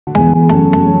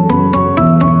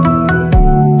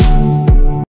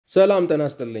ሰላም ጤና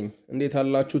ይስጥልኝ እንዴት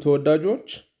አላችሁ ተወዳጆች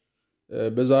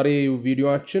በዛሬው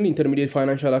ቪዲዮአችን ኢንተርሚዲየት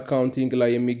ፋይናንሻል አካውንቲንግ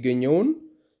ላይ የሚገኘውን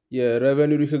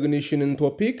የሬቨኒው ሪኮግኒሽንን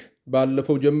ቶፒክ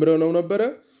ባለፈው ጀምረነው ነበር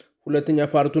ሁለተኛ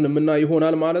ፓርቱን ምንና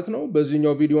ይሆናል ማለት ነው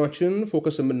በዚህኛው ቪዲዮአችን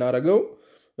ፎከስ የምናደርገው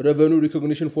revenue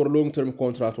recognition for long term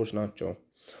ኮንትራክቶች ናቸው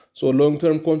so long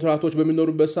term ኮንትራክቶች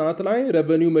በሚኖሩበት ሰዓት ላይ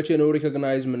revenue መቼ ነው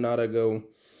ሪኮግናይዝ የምናደርገው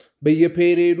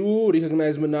በየፔሪዱ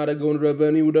ሪኮግናይዝ የምናደርገውን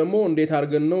revenue ደግሞ እንዴት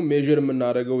አድርገን ነው ሜዠር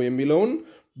የምናደርገው የሚለውን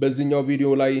በዚህኛው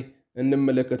ቪዲዮ ላይ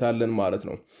እንመለከታለን ማለት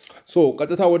ነው so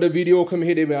ቀጥታ ወደ ቪዲዮ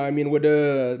ከመሄዴ ወደ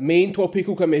ሜን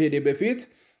ቶፒኩ ከመሄዴ በፊት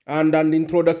አንድ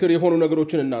ኢንትሮዳክተሪ የሆኑ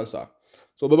ነገሮችን እናንሳ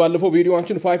so በባለፈው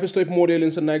ቪዲዮአችን 5 ስቴፕ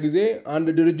ሞዴልን ስናይ ጊዜ አንድ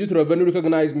ድርጅት revenue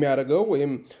recognize የሚያደርገው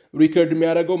ወይም ሪከርድ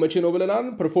የሚያደርገው መቼ ነው ብለናል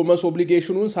performance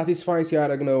obligationን satisfy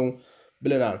ሲያደርግ ነው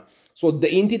ብለናል so the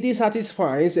entity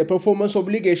satisfies a performance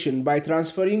obligation by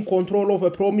transferring control of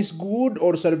a promised good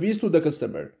or service to the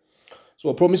customer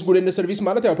so promised good and service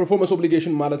ማለት ያው performance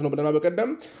obligation ማለት ነው ብለናል በቀደም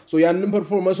so ያንን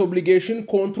performance obligation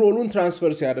controlን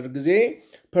transfer ሲያደርግ ጊዜ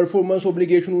performance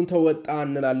obligationን ተወጣ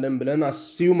እንላለን ብለን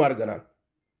assume አድርገናል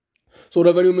so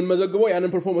revenue ምን መዘግበው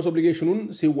ያንን performance obligationን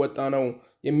ሲወጣ ነው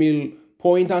የሚል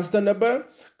ፖይንት አንስተን ነበር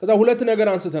ከዛ ሁለት ነገር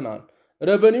አንስተናል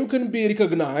revenue can be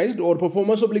recognized or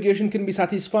performance obligation can be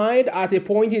satisfied at a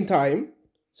point in time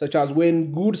such as when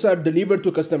goods are delivered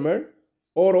to customer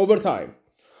or over time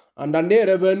and then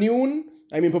revenue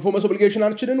performance obligation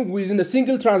አችንን within a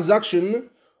single transaction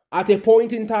at a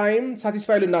point in time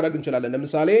satisfy ልናደርግ እንችላለን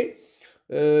ለምሳሌ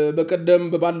በቀደም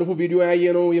በባለፈው ቪዲዮ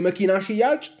ያየነው የመኪና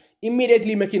ሽያጭ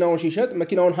immediately መኪናውን ሲሸጥ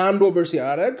መኪናውን ሃንድ ኦቨር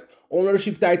ሲያደርግ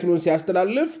ownership title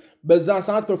ሲያስተላልፍ በዛ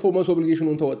ሰዓት performance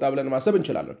obligationን ተወጣ ብለን ማሰብ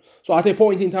እንችላለን so at a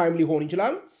point in time ሊሆን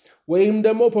ይችላል ወይም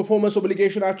ደግሞ performance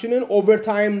obligation አችንን over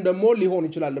time ደግሞ ሊሆን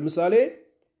ይችላል ለምሳሌ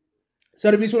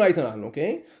ሰርቪሱን አይተናል ኦኬ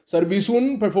ሰርቪሱን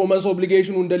performance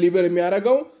obligationን deliver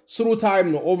የሚያደርገው through time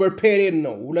ነው over period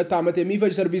ነው 2 አመት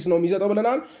የሚፈጅ ሰርቪስ ነው የሚሰጠው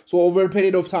ብለናል so over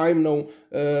period of time ነው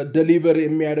deliver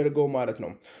የሚያደርገው ማለት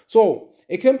ነው so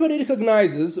a company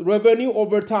recognizes revenue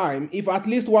over time if at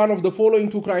least one of the following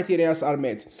two criteria are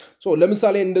met. So,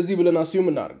 ለምሳሌ እንደዚህ ብለን assume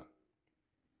እናርግ.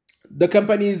 The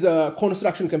company is a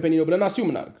construction company ነው ብለን assume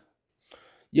እናርግ.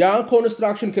 ያ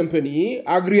construction company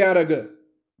agree ያደረገ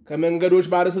ከመንገዶች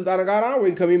ባለስልጣን ጋራ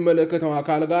ወይም ከሚመለከተው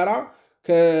አካል ጋራ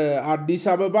ከአዲስ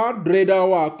አበባ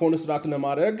ድሬዳዋ ኮንስትራክት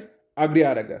ለማድረግ agree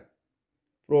ያደረገ.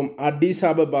 From አዲስ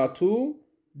አበባ to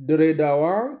ድሬዳዋ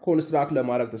ኮንስትራክት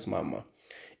ለማድረግ ተስማማ.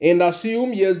 and assume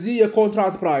የዚህ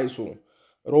የኮንትራክት ፕራይሱ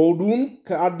ሮዱን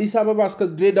ከአዲስ አበባ እስከ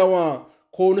ድሬዳዋ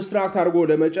ኮንስትራክት አድርጎ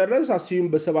ለመጨረስ assume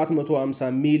በ750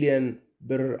 ሚሊዮን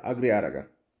ብር አግሪ ያደረገ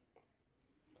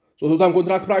so ቶታል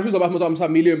ኮንትራክት ፕራይሱ 750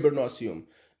 ሚሊዮን ብር ነው assume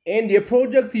and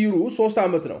የፕሮጀክት ይሩ 3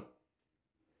 አመት ነው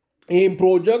ይሄን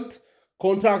ፕሮጀክት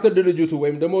ኮንትራክተር ድርጅቱ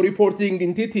ወይም ደግሞ ሪፖርቲንግ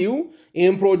ኢንቲቲው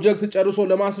ይሄን ፕሮጀክት ጨርሶ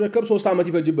ለማስረከብ 3 አመት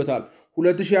ይፈጅበታል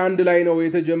 2001 ላይ ነው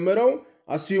የተጀመረው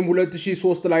assume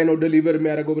 2003 ላይ ነው ዴሊቨር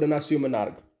የሚያደርገው ብለን assume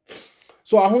እናርግ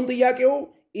so አሁን ጥያቄው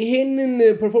ይሄንን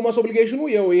performance obligation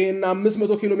ይሄን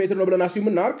 500 ኪሎ ሜትር ነው ብለን assume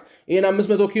እናርግ ይሄን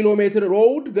 500 ኪሎ ሜትር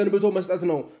ሮድ ገንብቶ መስጠት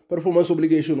ነው performance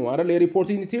obligation አይደል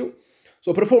የሪፖርቲንግ ኢንቲቲው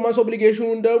so performance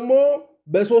obligation ደግሞ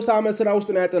በ3 አመት ስራ ውስጥ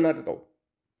ነው ያጠናቀቀው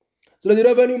ስለዚህ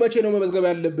revenue መቼ ነው መመዝገብ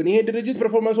ያለብን ይሄ ድርጅት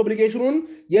performance obligationን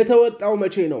የተወጣው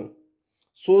መቼ ነው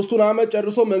 3ቱን አመት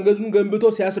ጨርሶ መንገዱን ገንብቶ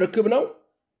ሲያስረክብ ነው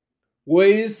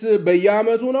ወይስ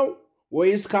በያመቱ ነው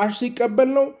ወይስ ካሽ ሲቀበል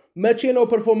ነው መቼ ነው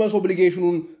performance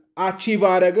obligationን achieve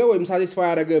አደረገ ወይም satisfy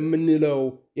አደረገ ምንለው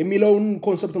የሚለውን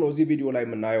ኮንሰፕት ነው እዚህ ቪዲዮ ላይ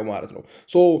የምናየው ማለት ነው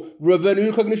so revenue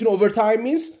recognition over time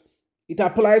means it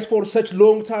applies for such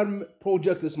long term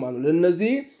projects ማለት ነው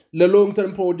ለነዚህ ለሎንግ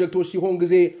ተርም ፕሮጀክቶች ሲሆን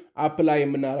ጊዜ አፕላይ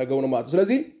የምናደርገው ነው ማለት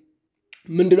ስለዚህ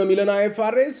ምንድነው የሚለና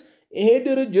IFRS ይሄ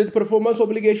ድርጅት performance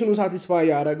obligationን satisfy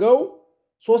ያደረገው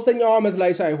ሶስተኛው አመት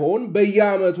ላይ ሳይሆን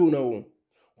በየአመቱ ነው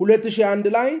 2001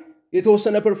 ላይ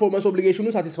የተወሰነ performance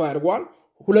obligationን satisfy አድርጓል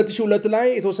 2002 ላይ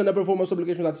የተወሰነ performance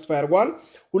obligation satisfy አድርጓል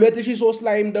 2003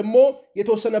 ላይም ደግሞ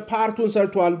የተወሰነ ፓርቱን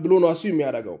ሰርቷል ብሎ ነው assume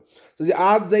የሚያደርገው ስለዚህ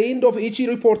at the end of each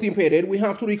reporting period we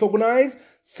have to recognize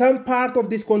some part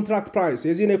of this contract price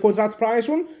የዚህ contract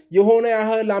priceውን የሆነ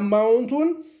ያህል አማውንቱን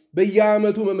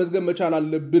በየአመቱ መመዝገብ መቻል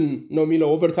አለብን ነው የሚለው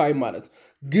overtime ማለት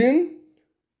ግን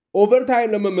overtime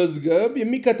ለመመዝገብ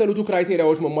የሚከተሉት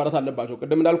ክራይቴሪያዎች መሟላት አለባቸው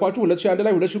ቀደም እንዳልኳችሁ 2001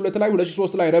 ላይ 2002 ላይ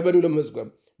 2003 ላይ revenue ለመመዝገብ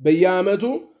በየአመቱ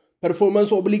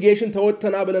performance obligation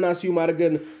ተወጥተና ብለን assume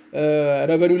አድርገን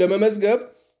revenue ለመመዝገብ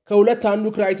ከሁለት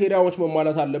አንዱ ክራይቴሪያዎች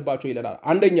መሟላት አለባቸው ይላል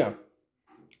አንደኛ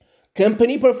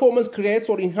company performance creates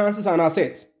or enhances an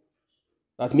asset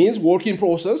that means work in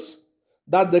process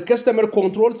that the customer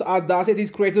controls as the asset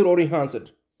is created or enhanced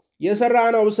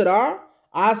የሰራነው ስራ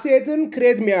አሴትን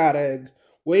ክሬት የሚያደርግ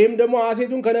ወይም ደግሞ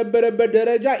አሴቱን ከነበረበት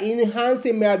ደረጃ ኢንሃንስ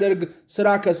የሚያደርግ ስራ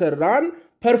ከሰራን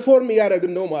ፐርፎርም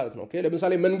ያደርግን ነው ማለት ነው ኦኬ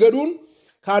ለምሳሌ መንገዱን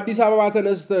ከአዲስ አበባ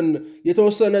ተነስተን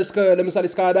የተወሰነ ለምሳሌ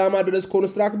እስከ አዳማ ድረስ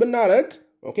ኮንስትራክት ብናረግ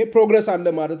ኦኬ ፕሮግረስ አለ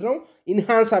ማለት ነው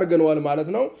ኢንሃንስ አድርገናል ማለት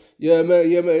ነው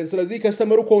ስለዚህ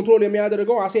ከስተመሩ ኮንትሮል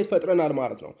የሚያደርገው አሴት ፈጥረናል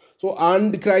ማለት ነው ሶ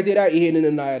አንድ ክራይቴሪያ ይሄንን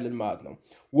እናያለን ማለት ነው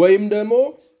ወይም ደግሞ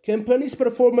company's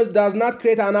performance does not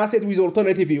create an asset with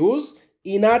alternative use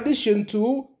in addition to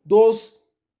those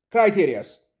criteria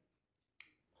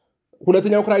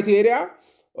ሁለተኛው ክራይቴሪያ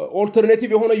ኦልተርኔቲቭ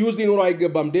የሆነ ዩዝ ሊኖር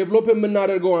አይገባም ዴቨሎፕ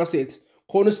የምናደርገው አሴት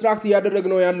ኮንስትራክት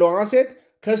ያደረግነው ያለው አሴት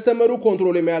ከስተመሩ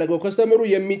ኮንትሮል የሚያደርገው ከስተመሩ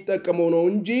የሚጠቀመው ነው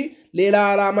እንጂ ሌላ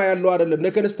ዓላማ ያለው አይደለም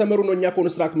ለከስተመሩ ነው እኛ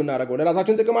ኮንስትራክት የምናደርገው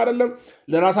ለራሳችን ጥቅም አይደለም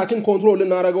ለራሳችን ኮንትሮል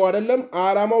ልናደርገው አይደለም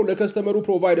ዓላማው ለከስተመሩ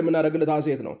ፕሮቫይድ የምናደርግለት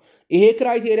አሴት ነው ይሄ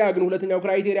ክራይቴሪያ ግን ሁለተኛው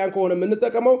ክራይቴሪያ ከሆነ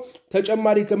የምንጠቀመው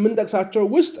ተጨማሪ ከምንጠቅሳቸው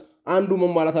ውስጥ አንዱ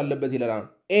መሟላት አለበት ይላል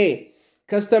a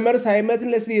customer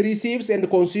simultaneously receives and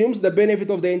consumes the benefit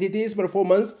of the entity's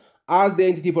performance as the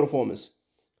entity performs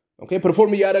okay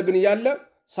perform ያደርግን ያለ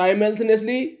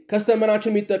simultaneously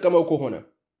ከስተመራችን የሚጠቀመው ከሆነ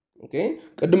ኦኬ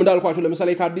ቀድም እንዳልኳችሁ ለምሳሌ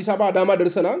ከአዲስ አበባ አዳማ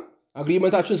ደርሰናል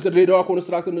አግሪመንታችን እስከ ድሬዳዋ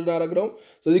ኮንስትራክት እንድናደርግ ነው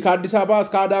ስለዚህ ከአዲስ አበባ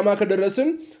እስከ አዳማ ከደረስን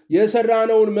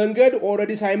የሰራነውን መንገድ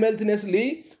ኦሬዲ simultaneously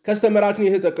ከስተመራችን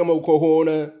የተጠቀመው ከሆነ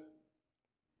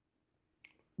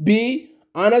b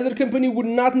another company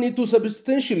would not need to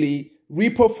substantially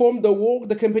reperform the work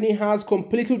the company has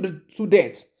completed to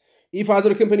date if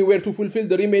other company were to fulfill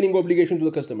the remaining obligation to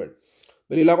the customer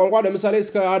በሌላ ቋንቋ ለምሳሌ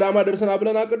እስከ አዳማ ደርሰና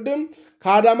ብለና ቀደም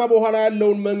ከአዳማ በኋላ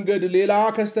ያለውን መንገድ ሌላ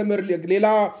ከስተመር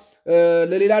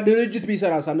ለሌላ ድርጅት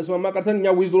ቢሰራ ሳንስማማ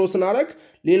ቀርተንኛ ዊዝድሮ ስናረግ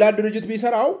ሌላ ድርጅት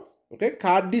ቢሰራው ኦኬ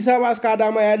ከአዲስ አበባ እስከ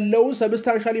አዳማ ያለው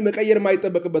ሰብስታንሻሊ መቀየር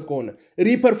የማይጠበቅበት ከሆነ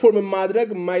ሪፐርፎርም ማድረግ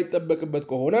የማይጠበቅበት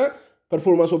ከሆነ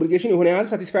ፐርፎርማንስ ኦብሊጌሽን የሆነ ያህል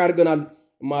ሳቲስፋይ አድርገናል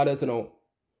ማለት ነው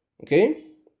ኦኬ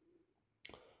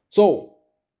so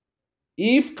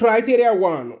if criteria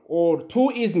 1 or 2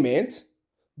 is met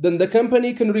then the company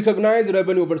can recognize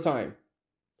revenue over time.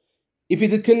 If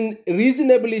it can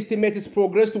reasonably estimate its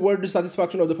progress toward the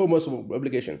satisfaction of the performance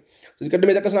obligation. So,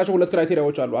 ቀደም የተቀስናቸው ሁለት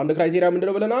ክራይቴሪያዎች አሉ። አንድ ክራይቴሪያ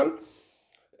ምንድነው ብለናል?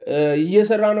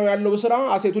 እየሰራ ነው ያለው ስራ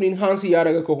አሴቱን ኢንሃንስ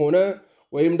ያደረገ ከሆነ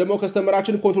ወይም ደግሞ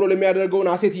ከስተመራችን ኮንትሮል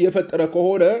የሚያደርገውን አሴት እየፈጠረ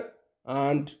ከሆነ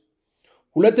አንድ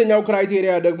ሁለተኛው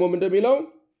ክራይቴሪያ ደግሞ ምንድነው?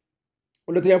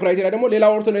 ሁለተኛው ክራይቴሪያ ደግሞ ሌላ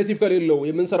ኦልተርኔቲቭ ከሌለው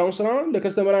የምንሰራውን ስራ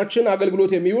ለከስተመራችን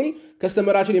አገልግሎት የሚውል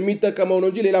ከስተመራችን የሚጠቀመው ነው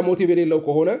እንጂ ሌላ ሞቲቭ የሌለው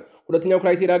ከሆነ ሁለተኛው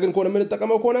ክራይቴሪያ ግን ከሆነ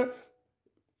የምንጠቀመው ከሆነ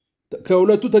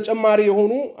ከሁለቱ ተጨማሪ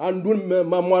የሆኑ አንዱን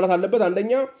ማሟላት አለበት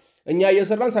አንደኛ እኛ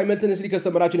እየሰራን ሳይመልተንስሊ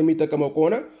ከስተመራችን የሚጠቀመው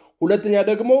ከሆነ ሁለተኛ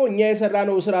ደግሞ እኛ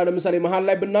የሰራነው ስራ ለምሳሌ መሃል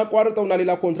ላይ ብናቋርጠውና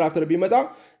ሌላ ኮንትራክተር ቢመጣ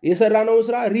የሰራነው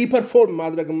ስራ ሪፐርፎርም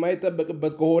ማድረግ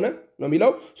የማይጠበቅበት ከሆነ ነው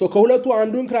የሚለው ሶ ከሁለቱ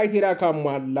አንዱን ክራይቴሪያ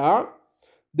ካሟላ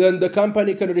then the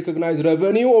company can recognize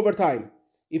revenue over time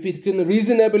if it can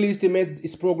reasonably estimate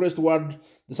its progress toward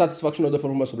the satisfaction of the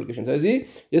performance obligation. ስለዚህ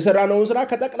የሰራነውን ስራ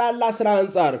ከጠቅላላ ስራ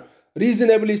አንፃር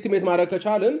reasonably estimate ማድረግ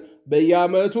ከቻልን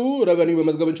በየአመቱ revenue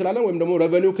መመዝገብ እንችላለን ወይም ደግሞ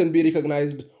revenue can be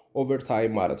recognized over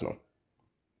time ማለት ነው.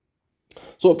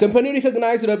 So company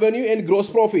recognize revenue and gross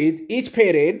profit each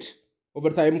period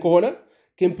over time ከሆነ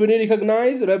company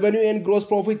recognize revenue and gross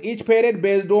profit each period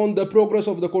based on the progress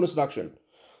of the construction.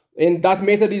 And that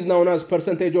method is known as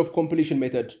percentage of completion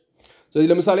method. So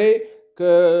ለምሳሌ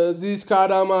ከዚህ እስከ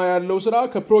አዳማ ያለው ስራ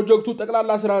ከፕሮጀክቱ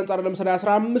ጠቅላላ ስራ አንፃር ለምሳሌ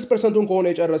 15% ከሆነ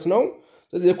የጨረስነው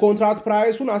ስለዚህ የኮንትራክት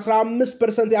ፕራይሱን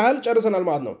 15% ያህል ጨርሰናል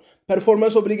ማለት ነው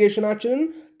ፐርፎርማንስ ኦብሊጌሽናችንን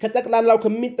ከጠቅላላው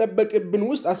ከሚጠበቅብን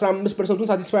ውስጥ 15%ን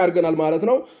ሳቲስፋይ አድርገናል ማለት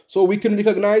ነው so we can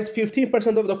recognize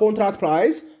 15% of the contract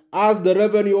price as the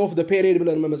revenue of the period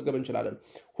ብለን መመዝገብ እንችላለን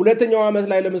ሁለተኛው አመት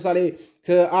ላይ ለምሳሌ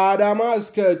ከአዳማ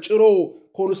እስከ ጭሮ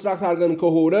ኮንስትራክት አድርገን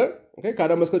ከሆነ ኦኬ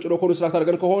ከአዳማ እስከ ጭሮ ኮንስትራክት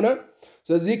አድርገን ከሆነ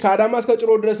ስለዚህ ከአዳማ እስከ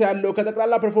ጭሮ ድረስ ያለው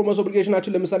ከጠቅላላ ፐርፎርማንስ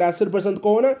ኦብሊጌሽናችን ለምሳሌ 10%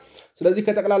 ከሆነ ስለዚህ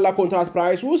ከጠቅላላ ኮንትራክት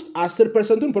ፕራይስ ውስጥ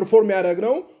 10%ን ፐርፎርም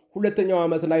ያደረግነው ሁለተኛው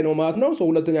አመት ላይ ነው ማለት ነው so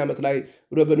ሁለተኛው አመት ላይ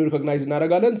revenue recognize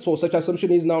እናደርጋለን so such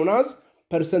assumption is known as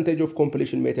percentage of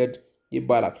completion method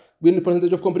ይባላል ግን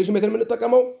percentage of completion method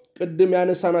የምንጠቀመው ቅድም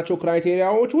ያነሳናቸው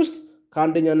ክራይቴሪያዎች ውስጥ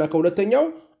ከአንደኛና ከሁለተኛው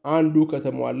አንዱ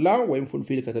ከተሟላ ወይም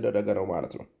ፉልፊል ከተደረገ ነው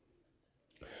ማለት ነው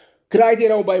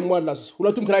ክራይቴሪያው ባይሟላስ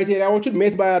ሁለቱም ክራይቴሪያዎችን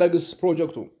ሜት ባያደርግስ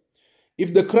ፕሮጀክቱ if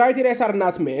the criteria are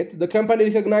not met the company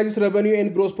recognizes revenue and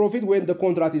gross profit when the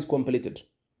contract is completed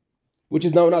which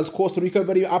is known as cost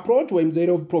recovery approach ወይም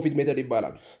zero profit method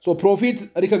ይባላል so profit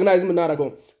recognize ምናደርገው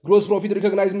gross profit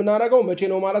recognize ምናደርገው መቼ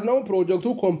ነው ማለት ነው ፕሮጀክቱ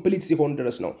ኮምፕሊት ሲሆን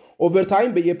ድረስ ነው ኦቨር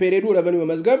ታይም በየፔሪዮዱ revenue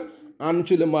መመዝገብ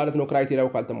አንችልም ማለት ነው ክራይቴሪያው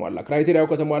ካልተሟላ ክራይቴሪያው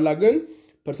ከተሟላ ግን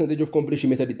percentage of completion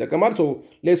method ይጠቀማል so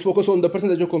let's focus on the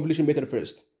percentage of completion method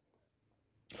first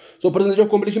ሶ percentage of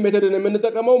completion method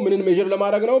የምንጠቀመው ምንን ሜጀር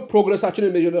ለማድረግ ነው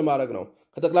ፕሮግረሳችንን ሜጀር ለማድረግ ነው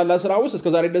ከተጠቅላላ ስራ ውስጥ እስከ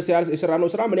ዛሬ ድረስ የሰራነው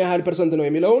ስራ ምን ያህል ፐርሰንት ነው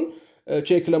የሚለውን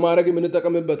ቼክ ለማድረግ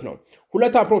የምንጠቀምበት ነው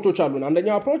ሁለት አፕሮቾች አሉን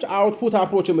አንደኛው አፕሮች አውትፑት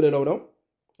አፕሮች የምንለው ነው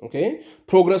ኦኬ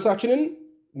ፕሮግረሳችንን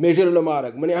ሜጀር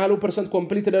ለማድረግ ምን ያህሉ ፐርሰንት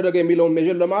ኮምፕሊት ተደረገ የሚለውን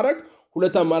ሜጀር ለማድረግ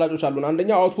ሁለት አማራጮች አሉን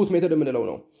አንደኛው አውትፑት ሜተድ የምንለው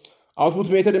ነው አውትፑት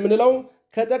ሜተድ የምንለው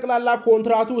ከጠቅላላ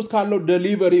ኮንትራቱ ውስጥ ካለው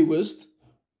ዴሊቨሪ ውስጥ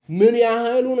ምን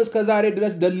ያህሉን እስከ ዛሬ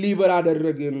ድረስ ዴሊቨር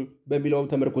አደረግን በሚለው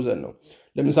ተመርኩዘን ነው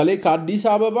ለምሳሌ ከአዲስ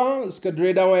አበባ እስከ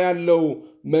ድሬዳዋ ያለው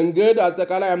መንገድ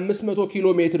አጠቃላይ 500 ኪሎ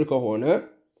ሜትር ከሆነ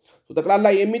ጠቅላላ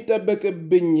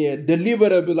የሚጠበቅብኝ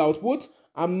ዴሊቨረብል አውትፑት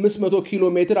 500 ኪሎ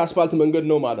ሜትር አስፋልት መንገድ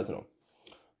ነው ማለት ነው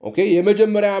ኦኬ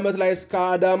የመጀመሪያ አመት ላይ እስከ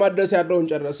አዳማ ድረስ ያለውን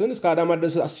ጨረስን እስከ አዳማ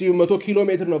ድረስ 100 ኪሎ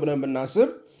ሜትር ነው ብለን ብናስብ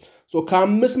ሶ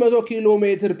ከ500 ኪሎ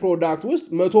ሜትር ፕሮዳክት ውስጥ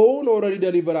 100ውን ኦሬዲ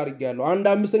ዴሊቨር አድርጌያለሁ አንድ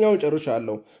አምስተኛውን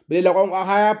ጨርሻለሁ በሌላ ቋንቋ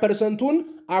 20%ን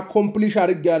አኮምፕሊሽ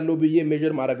አድርጌያለሁ ብዬ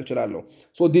ሜጀር ማድረግ እችላለሁ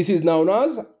ሶ this is known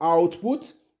as output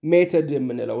method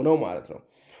የምንለው ነው ማለት ነው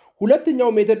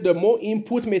ሁለተኛው ሜተድ ደግሞ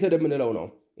ኢንፑት ሜተድ የምንለው ነው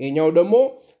ይሄኛው ደግሞ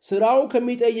ስራው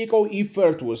ከሚጠይቀው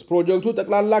ኢፈርት ውስጥ ፕሮጀክቱ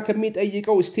ጠቅላላ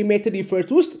ከሚጠይቀው ኤስቲሜትድ ኢፈርት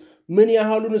ውስጥ ምን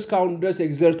ያህሉን እስካሁን ድረስ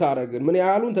ኤግዘርት አደረግን ምን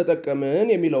ያህሉን ተጠቀምን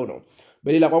የሚለው ነው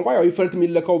በሌላ ቋንቋ ያው ኢፈርት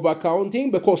የሚለካው በአካውንቲንግ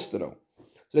በኮስት ነው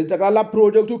ስለዚህ ጠቅላላ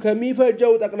ፕሮጀክቱ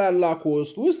ከሚፈጀው ጠቅላላ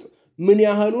ኮስት ውስጥ ምን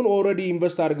ያህሉን ኦሬዲ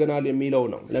ኢንቨስት አድርገናል የሚለው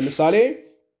ነው ለምሳሌ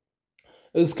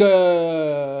እስከ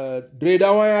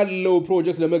ድሬዳዋ ያለው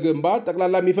ፕሮጀክት ለመገንባት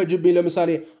ጠቅላላ የሚፈጅብኝ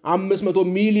ለምሳሌ 500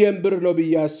 ሚሊዮን ብር ነው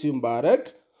በያስዩም ባረክ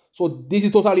so this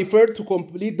is total effort to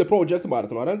complete the project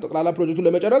ማለት ነው አይደል ጠቅላላ ፕሮጀክቱን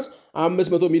ለመጨረስ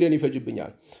 500 ሚሊዮን ይፈጅብኛል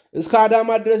እስከ አዳማ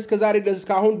ድረስ እስከ ዛሬ ድረስ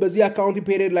እስካሁን በዚህ አካውንቲንግ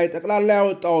ፔሪየድ ላይ ጠቅላላ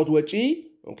ያወጣሁት ወጪ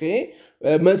ኦኬ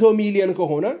 100 ሚሊዮን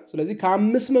ከሆነ ስለዚህ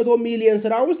ከ500 ሚሊዮን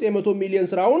ስራ ውስጥ የ100 ሚሊዮን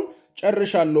ስራውን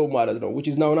ጨርሻለሁ ማለት ነው which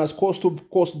is known as cost to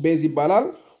cost base ይባላል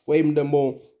ወይም ደግሞ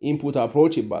ኢንፑት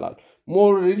አፕሮች ይባላል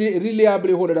more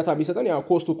reliable የሆነ ዳታ የሚሰጠን ያ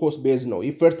cost to cost base ነው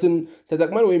ኢፈርትን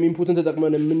ተጠቅመን ወይም ኢንፑትን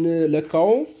ተጠቅመን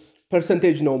የምንለካው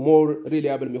percentage ነው more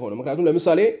reliable የሚሆነው ምክንያቱም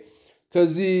ለምሳሌ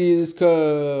ከዚህ እስከ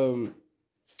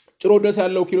ጭሮ ድረስ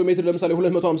ያለው ኪሎ ሜትር ለምሳሌ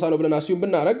 250 ነው ብለን አስዩም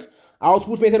ብናረግ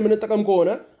አውትፑት ሜተድ የምንጠቀም ከሆነ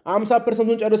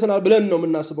 50%ን ጨርሰናል ብለን ነው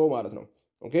የምናስበው ማለት ነው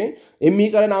ኦኬ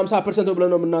የሚቀረን 50% ነው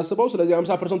ብለን ነው የምናስበው ስለዚህ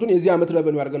 50%ን የዚህ አመት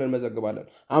ረቨኒው አድርገን እንመዘግባለን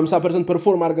 50%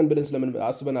 ፐርፎርም አድርገን ብለን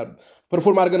ስለምናስበናል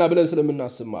ፐርፎርም አድርገና ብለን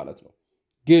ስለምናስብ ማለት ነው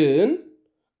ግን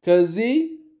ከዚህ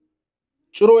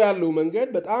ጭሮ ያለው መንገድ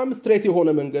በጣም ስትሬት የሆነ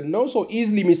መንገድ ነው ሶ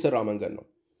ኢዝሊ የሚሰራ መንገድ ነው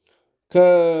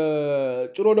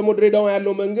ከጭሮ ደግሞ ድሬዳዋ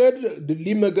ያለው መንገድ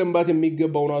ድልድይ መገንባት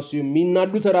የሚገባው ነው አሱ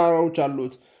የሚናዱ ተራራዎች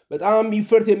አሉት በጣም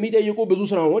ኢፈርት የሚጠይቁ ብዙ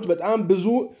ስራዎች በጣም ብዙ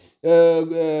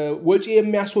ወጪ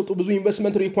የሚያስወጡ ብዙ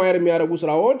ኢንቨስትመንት ሪኳየር የሚያደርጉ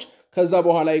ስራዎች ከዛ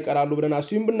በኋላ ይቀራሉ ብለን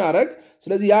አስዩም ብናረግ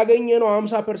ስለዚህ ያገኘነው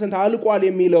 50% አልቋል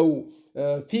የሚለው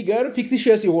ፊገር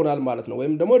ፊክቲሽስ ይሆናል ማለት ነው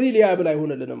ወይም ደግሞ ሪሊያብል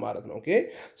አይሆንልንም ማለት ነው ኦኬ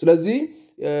ስለዚህ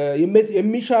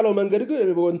የሚሻለው መንገድ ግን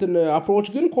እንትን አፕሮች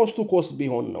ግን ኮስት ቱ ኮስት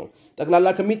ቢሆን ነው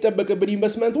ጠቅላላ ከሚጠበቅብን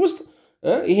ኢንቨስትመንት ውስጥ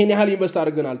ይሄን ያህል ኢንቨስት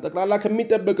አድርገናል ጠቅላላ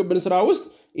ከሚጠበቅብን ስራ ውስጥ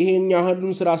ይሄን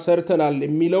ያህሉን ስራ ሰርተናል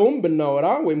የሚለውም ብናወራ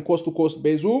ወይም ኮስት ቱ ኮስት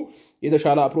ቤዙ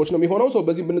የተሻለ አፕሮች ነው የሚሆነው ሶ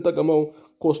በዚህ ብንጠቀመው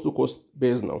ኮስት ቱ ኮስት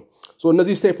ቤዝ ነው ሶ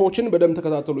እነዚህ ስቴፖችን በደንብ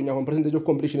ተከታተሉኝ አሁን percentage of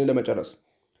completion ለመጨረስ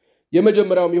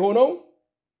የመጀመሪያው የሚሆነው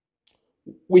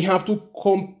we have to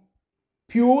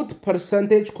compute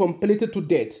percentage completed to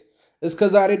date እስከ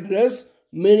ዛሬ ድረስ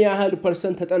ምን ያህል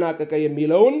ፐርሰንት ተጠናቀቀ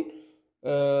የሚለውን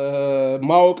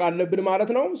ማወቅ አለብን ማለት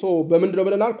ነው ሶ በመንድነው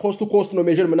ብለናል ኮስት ቱ ኮስት ነው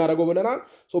ሜጀር ምናደርገው ብለናል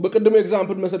ሶ በቅድሙ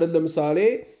ኤግዛምፕል መሰረት ለምሳሌ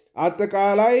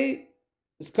አጠቃላይ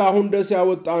እስካሁን ድረስ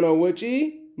ያወጣነው ወጪ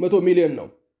 100 ሚሊዮን ነው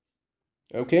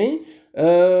ኦኬ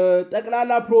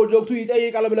ጠቅላላ ፕሮጀክቱ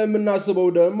ይጠይቃል ብለን የምናስበው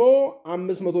ደግሞ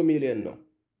 500 ሚሊዮን ነው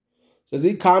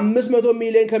ስለዚህ ከ500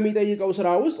 ሚሊዮን ከሚጠይቀው ስራ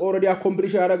ውስጥ ኦሬዲ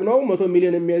አኮምፕሊሽ ያደረግነው 100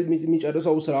 ሚሊዮን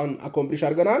የሚጨርሰው ስራን አኮምፕሊሽ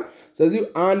አድርገናል ስለዚህ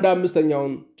አንድ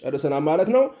አምስተኛውን ጨርሰናል ማለት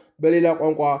ነው በሌላ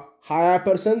ቋንቋ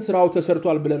 20% ስራው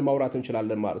ተሰርቷል ብለን ማውራት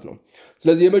እንችላለን ማለት ነው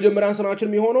ስለዚህ የመጀመሪያው ስራችን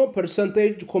የሚሆነው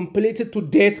percentage completed to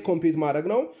date ኮምፒውት ማድረግ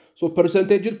ነው so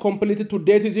percentage completed to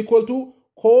date is equal to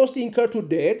cost incurred to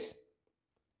date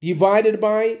divided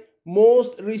by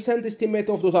most recent estimate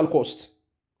of total cost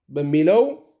በሚለው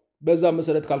በዛ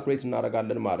መሰረት ካልኩሌት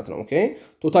እናደርጋለን ማለት ነው ኦኬ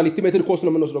ቶታል ኤስቲሜትድ ኮስት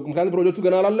ነው የምንወስደው ምክንያቱም ፕሮጀክቱ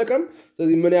ገና አላለቀም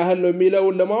ስለዚህ ምን ያህል ነው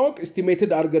የሚለውን ለማወቅ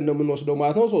ኤስቲሜትድ አድርገን ነው የምንወስደው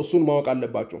ማለት ነው እሱን ማወቅ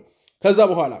አለባችሁ ከዛ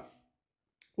በኋላ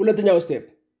ሁለተኛው ስቴፕ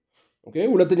ኦኬ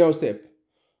ሁለተኛው ስቴፕ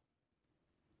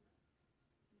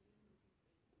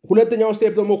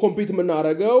ደግሞ ኮምፒውት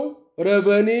የምናደርገው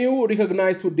revenue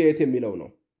recognized to date የሚለው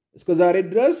ነው እስከ ዛሬ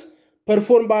ድረስ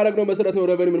ፐርፎርም ባደረግነው መሰረት ነው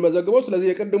revenue የምንመዘግበው ስለዚህ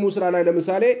የቅድሙ ስራ ላይ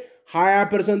ለምሳሌ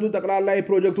 20% ጠቅላላ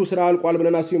የፕሮጀክቱ ስራ አልቋል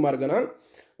ብለን አስዩም አድርገናል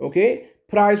ኦኬ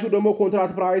ፕራይሱ ደግሞ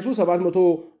ኮንትራክት ፕራይሱ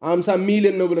 750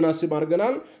 ሚሊዮን ነው ብለን አስብ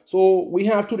አድርገናል so we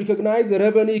have to recognize the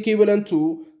revenue equivalent to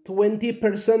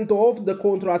 20% of the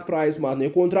contract price ማለት ነው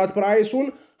የኮንትራክት ፕራይሱን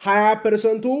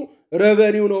 20%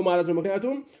 revenue ነው ማለት ነው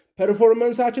ምክንያቱም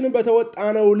ፐርፎርማንሳችንን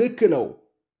በተወጣነው ልክ ነው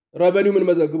revenue ምን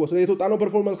መዘግበው ስለዚህ የተወጣነው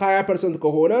ፐርፎርማንስ 20%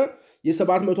 ከሆነ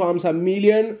የ750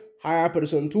 ሚሊዮን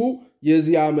 20%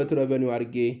 የዚህ ዓመት revenue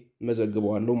አድርጌ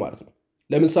መዘግበዋለሁ ማለት ነው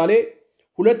ለምሳሌ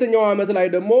ሁለተኛው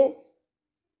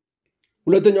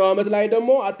ዓመት ላይ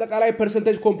ደግሞ አጠቃላይ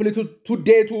percentage complete to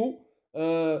date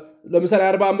ለምሳሌ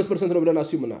 45% ነው ብለን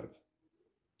አስዩም እናደርግ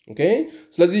ኦኬ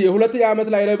ስለዚህ የሁለተኛው ዓመት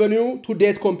ላይ revenue to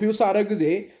date compute ሳደርግ ጊዜ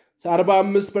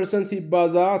 45%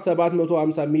 ሲባዛ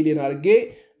 750 ሚሊዮን አድርጌ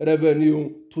revenue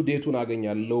to date-ን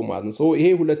አገኛለሁ ማለት ነው ይሄ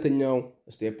ሁለተኛው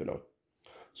ስቴፕ ነው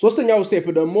ሶስተኛው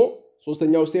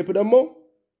ስቴፕ ደግሞ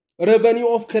revenue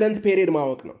of current period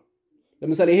ማወቅ ነው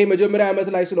ለምሳሌ ይሄ መጀመሪያ ዓመት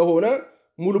ላይ ስለሆነ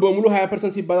ሙሉ በሙሉ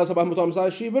 20% ሲባዛ 750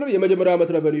 ሺህ ብር የመጀመሪያው ዓመት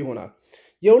revenue ይሆናል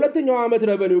የሁለተኛው ዓመት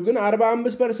revenue ግን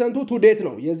 45% to date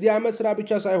ነው የዚህ ዓመት ስራ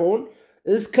ብቻ ሳይሆን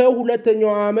እስከ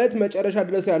ሁለተኛው ዓመት መጨረሻ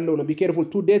ድረስ ያለው ነው be careful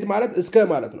to date ማለት እስከ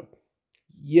ማለት ነው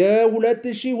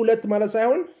የ2002 ማለት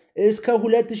ሳይሆን እስከ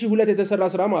 2002 የተሰራ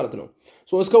ስራ ማለት ነው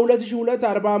እስከ 2002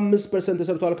 45%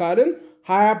 ተሰርቷል ካልን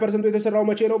 20% የተሰራው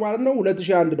መቼ ነው ማለት ነው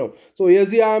 2001 ነው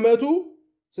የዚህ ዓመቱ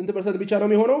ስንት ፐርሰንት ብቻ ነው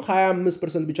የሚሆነው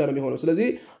 25% ብቻ ነው የሚሆነው ስለዚህ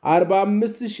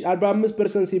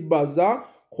 45% ሲባዛ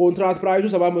ኮንትራክት ፕራይሱ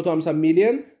 750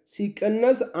 ሚሊዮን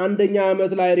ሲቀነስ አንደኛ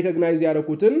ዓመት ላይ ሪኮግናይዝ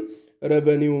ያደረኩትን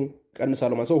revenue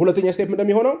ቀንሳለሁ ማለት ሁለተኛ ስቴፕ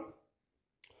እንደሚሆነው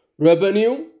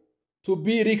revenue to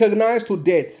be recognized to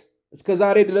date እስከ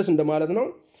ዛሬ ድረስ እንደማለት ነው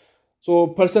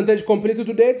percentage completed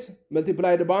to date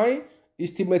multiplied by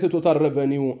estimated total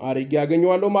revenue አድርጌ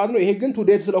ያገኘዋለሁ ማለት ነው ይሄ ግን to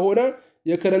date ስለሆነ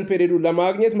የከረንት ፔሪዱ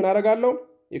ለማግኘት ምን አደርጋለሁ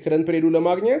የከረንት ፔሪዱ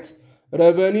ለማግኘት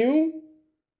revenue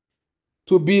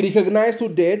to be recognized to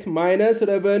date minus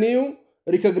revenue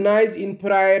recognized in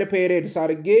prior periods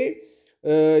አድርጌ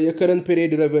የከረንት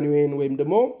ፔሪድ revenue ወይም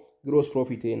ደግሞ gross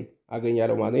profit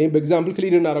አገኛለሁ ማለት ነው ይሄን በኤግዛምፕል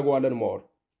ክሊር እናደርገዋለን more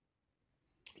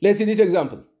let's see this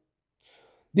example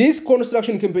this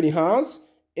construction company has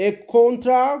a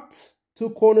contract to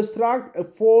construct a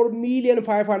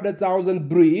 4,500,000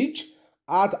 bridge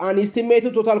at an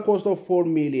estimated total cost of 4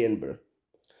 million ብር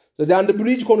ስለዚህ አንድ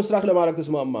ብሪጅ ኮንስትራክት ለማድረግ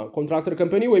ተስማማ ኮንትራክተር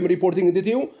ካምፓኒ ወይም ሪፖርቲንግ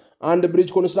ኤንቲቲው አንድ ብሪጅ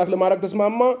ኮንስትራክት ለማድረግ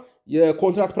ተስማማ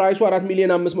የኮንትራክት ፕራይሱ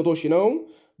 4,500,000 ነው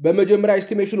በመጀመሪያ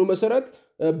ኤስቲሜሽኑ መሰረት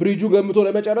ብሪጁ ገምቶ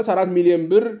ለመጨረስ 4 ሚሊዮን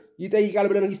ብር ይጠይቃል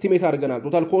ብለን ኤስቲሜት አድርገናል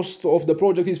total cost of the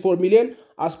project is 4 million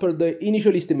as per the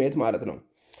initial estimate ማለት ነው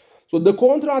so the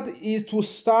contract is to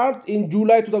start in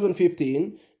July 2015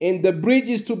 and the bridge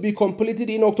is to be completed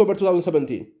in October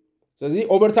 2017 ስለዚህ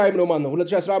ኦቨርታይም ነው ማለት ነው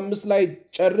 2015 ላይ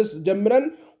ጨርስ ጀምረን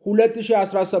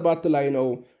 2017 ላይ ነው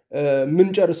ምን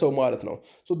ጨርሰው ማለት ነው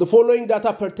so the following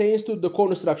data pertains to the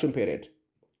construction period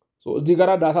so እዚህ ጋር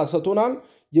ዳታ ሰጥቶናል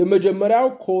የመጀመሪያው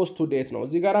cost to date ነው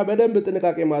እዚህ ጋር በደንብ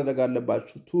ጥንቃቄ ማድረግ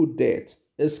አለባችሁ to date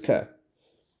እስከ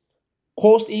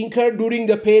cost incurred during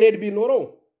the period ቢኖረው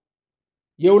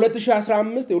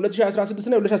የ2015 የ2016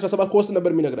 እና የ2017 ኮስት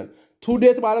ነበር የሚነግረን to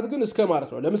date ማለት ግን እስከ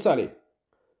ማለት ነው ለምሳሌ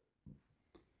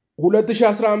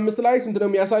 2015 ላይ ስንት ነው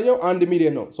የሚያሳየው 1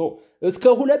 ሚሊዮን ነው ሶ እስከ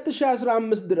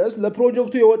 2015 ድረስ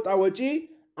ለፕሮጀክቱ የወጣ ወጪ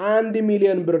 1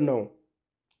 ሚሊዮን ብር ነው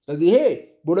ስለዚህ ይሄ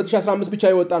በ2015 ብቻ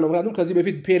የወጣ ነው ምክንያቱም ከዚህ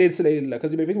በፊት ፔሪድ ስለሌለ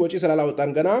ከዚህ በፊት ወጪ ስላላወጣን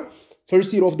ገና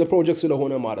first year of the project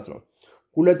ስለሆነ ማለት ነው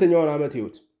ሁለተኛው ዓመት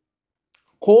ይሁት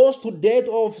cost to date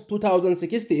of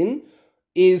 2016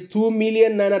 is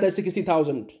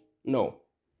 2,960,000 ነው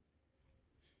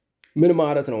ምን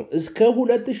ማለት ነው እስከ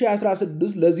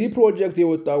 2016 ለዚህ ፕሮጀክት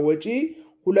የወጣው ወጪ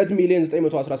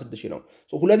 2,916,000 ነው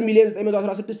so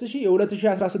 2,916,000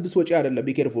 የ2016 ወጪ አይደለም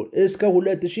be careful እስከ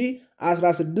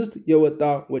 2016 የወጣ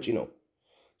ወጪ ነው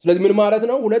ስለዚህ ምን ማለት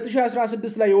ነው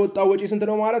 2016 ላይ የወጣው ወጪ ስንት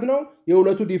ነው ማለት ነው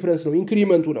የሁለቱ ዲፈረንስ ነው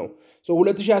ኢንክሪመንቱ ነው so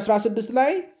 2016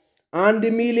 ላይ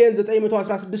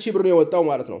 1,916,000 ብር ነው የወጣው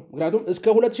ማለት ነው ምክንያቱም እስከ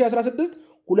 2016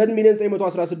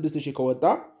 2,916,000 ከወጣ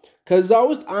ከዛ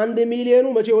ውስጥ 1 ሚሊዮኑ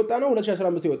መቼ ወጣ ነው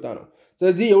 2015 የወጣ ነው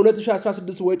ስለዚህ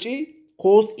የ2016 ወጪ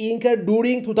cost incurred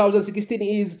during 2016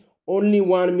 is only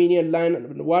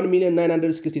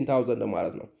 1,916,000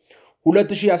 ማለት ነው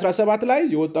 2017 ላይ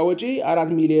የወጣ ወጪ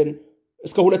 4 ሚሊዮን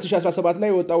እስከ 2017 ላይ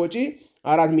የወጣ ወጪ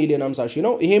 4,50,000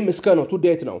 ነው ይሄም እስከ ነው to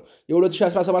date ነው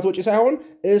የ2017 ወጪ ሳይሆን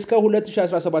እስከ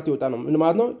 2017 የወጣ ነው ምን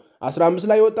ማለት ነው 15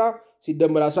 ላይ የወጣ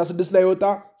ሲደመር 16 ላይ የወጣ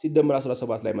ሲደመር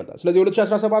 17 ላይ መጣ ስለዚህ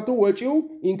 2017 ወጪው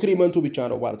ኢንክሪመንቱ ብቻ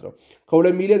ነው ማለት ነው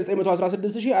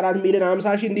ከ2,916,000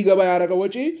 4,50,000 እንዲገባ ያደረገው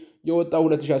ወጪ የወጣው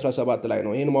 2017 ላይ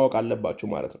ነው ይሄን ማወቅ አለባችሁ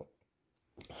ማለት ነው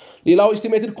ሌላው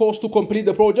estimated cost to complete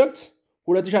the project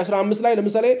 2015 ላይ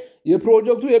ለምሳሌ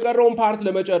የፕሮጀክቱ የቀረውን ፓርት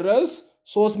ለመጨረስ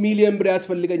 3 ሚሊዮን ብር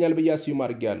ያስፈልገኛል በያስዩ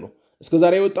ማርጊያለሁ እስከ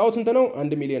ዛሬ የወጣው ስንት ነው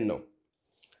 1 ሚሊዮን ነው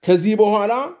ከዚህ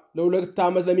በኋላ ለሁለት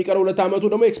ዓመት ለሚቀረው ሁለት ዓመቱ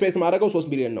ደግሞ ኤክስፔክት ማድረገው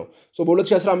 3 ሚሊዮን ነው ሶ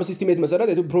በ2015 ኤስቲሜት መሰረት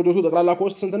የፕሮጀክቱ ጠቅላላ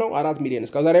ኮስት ስንት ነው 4 ሚሊዮን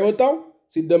እስከ ዛሬ የወጣው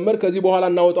ሲደመር ከዚህ በኋላ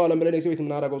እናወጣው ለምን ኤክስፔክት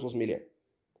ምናደርገው 3 ሚሊዮን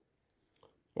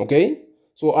ኦኬ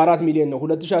ሶ 4 ሚሊዮን ነው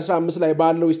 2015 ላይ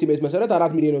ባለው ኤስቲሜት መሰረት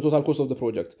 4 ሚሊዮን ነው ቶታል ኮስት ኦፍ ዘ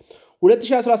ፕሮጀክት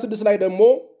 2016 ላይ ደግሞ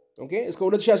ኦኬ እስከ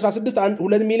 2016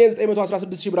 2 ሚሊዮን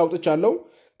 916 ሺህ ብር አውጥቻለሁ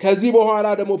ከዚህ በኋላ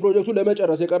ደግሞ ፕሮጀክቱ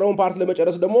ለመጨረስ የቀረውን ፓርት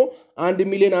ለመጨረስ ደግሞ 1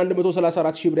 ሚሊዮን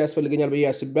 134 ሺህ ብር ያስፈልገኛል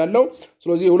በያስባለው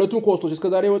ስለዚህ የሁለቱም ኮስቶች እስከ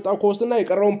ዛሬ የወጣው ኮስት እና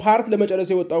የቀረውን ፓርት ለመጨረስ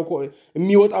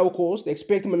የሚወጣው ኮስት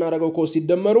ኤክስፔክት የምናደርገው ኮስት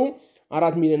ሲደመሩ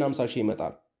 4 ሚሊዮን 50 ሺህ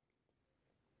ይመጣል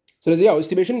ስለዚህ ያው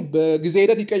ኤስቲሜሽን በጊዜ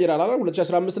ሂደት ይቀየራል አይደል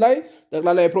 2015 ላይ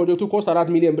ጠቅላላ የፕሮጀክቱ ኮስት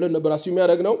 4 ሚሊዮን ብለን ነበር አስዩ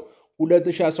የሚያደርግነው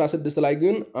 2016 ላይ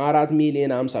ግን 4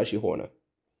 ሚሊዮን 50 ሺህ ሆነ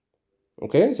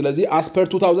ኦኬ ስለዚህ as per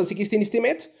 2016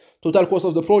 estimate total cost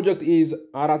of the project is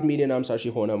 4 ሚሊዮን 50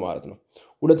 ሺህ ሆነ ማለት ነው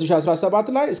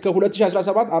 2017 ላይ እስከ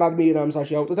 2017 4 ሚሊዮን 50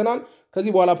 ሺህ አውጥተናል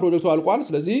ከዚህ በኋላ ፕሮጀክቱ አልቋል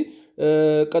ስለዚህ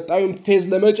ቀጣዩን ፌዝ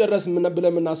ለመጨረስ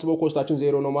ብለን የምናስበው ኮስታችን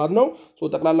ዜሮ ነው ማለት ነው ሶ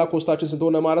ጠቅላላ ኮስታችን ስንት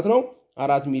ሆነ ማለት ነው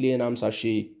 4 ሚሊዮን 50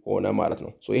 ሺህ ሆነ ማለት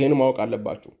ነው ሶ ይሄን ማወቅ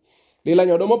አለባችሁ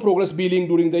ሌላኛው ደግሞ progress billing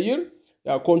during the year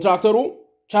ያ ኮንትራክተሩ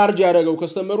ቻርጅ ያደረገው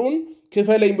ከስተመሩን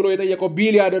ክፈለኝ ብሎ የጠየቀው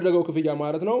ቢል ያደረገው ክፍያ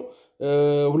ማለት ነው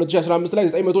 2015 ላይ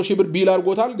 900 ሺህ ብር ቢል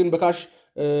አድርጎታል ግን በካሽ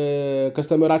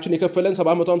ከስተመራችን የከፈለን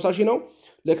 750 ሺህ ነው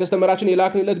ለከስተመራችን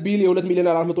የላክንለት ቢል የ2 ሚሊዮን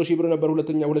 400 ሺህ ብር ነበር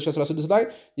 2016 ላይ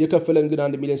የከፈለን ግን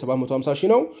 1 ሚሊዮን 750 ሺህ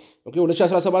ነው ኦኬ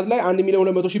 2017 ላይ 1 ሚሊዮን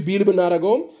 200 ሺህ ቢል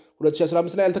ብናረጋው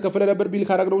 2015 ላይ ያልተከፈለ ነበር ቢል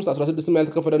ካረግነው ውስጥ 16 ላይ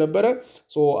ያልተከፈለ ነበር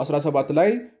ሶ 17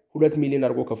 ላይ 2 ሚሊዮን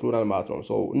አድርጎ ከፍሎናል ማለት ነው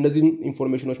ሶ እነዚህ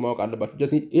ኢንፎርሜሽኖች ማወቅ አለባችሁ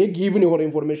ጀስት ይሄ ጊቭን የሆነ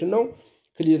ኢንፎርሜሽን ነው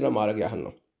ክሊር ለማድረግ ያህል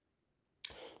ነው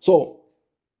ሶ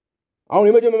አሁን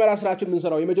የመጀመሪያ ስራችን ምን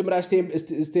ሰራው የመጀመሪያ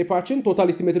ስቴፓችን ቶታል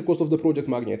ኤስቲሜትድ ኮስት ኦፍ ዘ ፕሮጀክት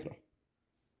ማግኘት ነው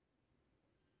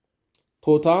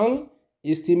ቶታል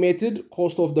ኤስቲሜትድ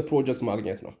ኮስት ኦፍ ዘ ፕሮጀክት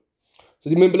ማግኘት ነው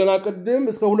ስለዚህ ምን ብለና ቀደም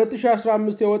እስከ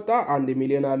 2015 የወጣ 1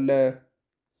 ሚሊዮን አለ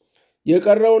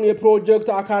የቀረውን የፕሮጀክት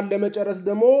አካል ለመጨረስ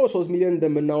ደግሞ 3 ሚሊዮን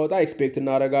እንደምናወጣ ኤክስፔክት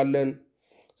እናደርጋለን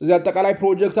ስለዚህ አጠቃላይ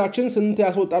ፕሮጀክታችን ስንት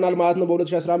ያስወጣናል ማለት ነው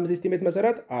በ2015 ኤስቲሜት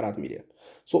መሰረት 4 ሚሊዮን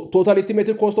ሶ ቶታል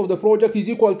ኤስቲሜትድ ኮስት ኦፍ ዘ ፕሮጀክት ኢዝ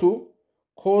ኢኳል ቱ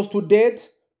cost to date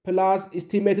plus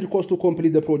estimated cost to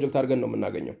complete the project አድርገን ነው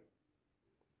የምናገኘው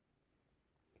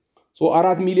ሶ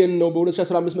 4 ሚሊዮን ነው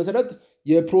በ2015 መሰረት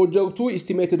የፕሮጀክቱ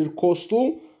estimated cost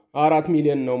 4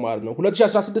 ሚሊዮን ነው ማለት ነው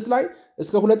 2016 ላይ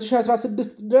እስከ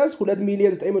 2016 ድረስ 2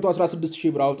 ሚሊዮን 916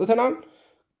 ሺህ ብር አውጥተናል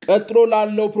ቀጥሎ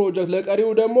ላለው ፕሮጀክት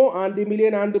ለቀሪው ደግሞ 1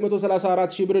 ሚሊዮን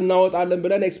 134 ሺህ ብር እናወጣለን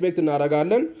ብለን ኤክስፔክት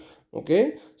እናደርጋለን ኦኬ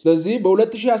ስለዚህ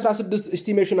በ2016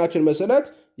 ኤስቲሜሽናችን መሰረት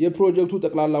የፕሮጀክቱ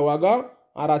ጠቅላላ ዋጋ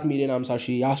 4 ሚሊዮን 50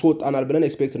 ሺህ ያስወጣናል ብለን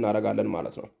ኤክስፔክት እናደርጋለን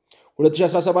ማለት ነው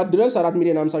 2017 ድረስ 4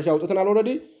 ሚሊዮን 50 ሺህ አውጥተናል ኦሬዲ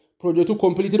ፕሮጀክቱ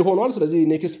ኮምፕሊትድ ሆኗል ስለዚህ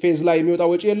ኔክስት ፌዝ ላይ የሚወጣ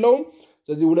ወጪ የለውም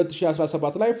ስለዚህ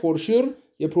 2017 ላይ ፎር ሹር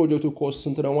የፕሮጀክቱ ኮስት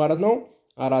ስንት ነው ማለት ነው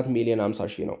 4 ሚሊዮን 50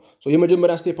 ሺህ ነው ሶ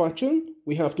የመጀመሪያ ስቴፓችን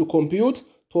we have to compute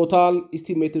total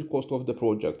estimated cost of the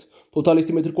project total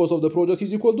estimated cost of the project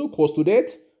is equal to cost to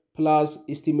date plus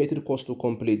estimated cost to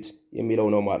complete የሚለው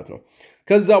ነው ማለት ነው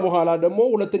ከዛ በኋላ ደግሞ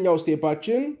ሁለተኛው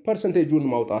ስቴፓችን ፐርሰንቴጁን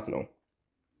ማውጣት ነው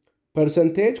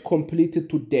percentage completed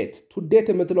to date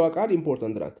የምትለው ቃል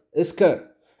ኢምፖርታንት ናት እስከ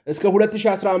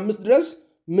 2015 ድረስ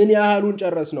ምን ያህሉን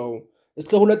ጨረስ ነው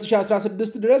እስከ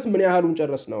 2016 ድረስ ምን ያህሉን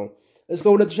ጨረስ ነው እስከ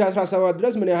 2017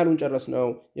 ድረስ ምን ያህሉን ጨረስ ነው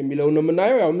የሚለው ነው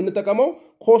የምናየው ያው የምንጠቀመው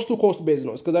ኮስት ቱ ኮስት ቤዝ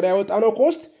ነው እስከዛሬ ያወጣነው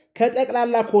ኮስት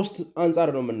ከጠቅላላ ኮስት አንፃር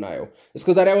ነው የምናየው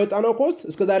እስከዛሬ ያወጣነው ኮስት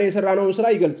እስከዛሬ የሰራነው ስራ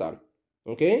ይገልጻል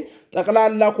ኦኬ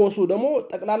ጠቅላላ ኮስቱ ደግሞ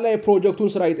ጠቅላላ የፕሮጀክቱን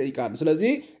ስራ ይጠይቃል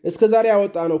ስለዚህ እስከዛሬ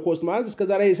ያወጣነው ኮስት ማለት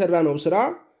እስከዛሬ የሰራነው ስራ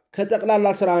ከጠቅላላ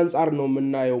ስራ አንፃር ነው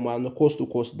የምናየው ማለት ነው ኮስት ቱ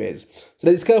ኮስት ቤዝ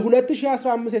ስለዚህ እስከ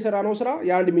 2015 የሰራነው ስራ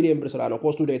የ1 ሚሊዮን ብር ስራ ነው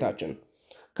ኮስቱ ዴታችን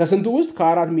ከስንቱ ውስጥ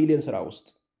ከ4 ሚሊዮን ስራ ውስጥ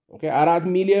ኦኬ 4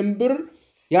 ሚሊዮን ብር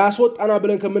ያስወጣና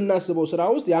ብለን ከምናስበው ስራ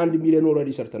ውስጥ የ1 ሚሊዮን ኦሬዲ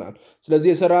ሰርተናል ስለዚህ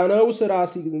የሰራነው ስራ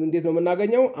እንዴት ነው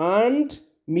የምናገኘው 1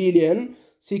 ሚሊዮን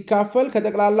ሲካፈል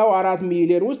ከጠቅላላው 4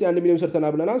 ሚሊዮን ውስጥ የ1 ሚሊዮን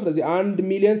ሰርተናል ብለናል ስለዚህ 1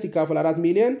 ሚሊዮን ሲካፈል 4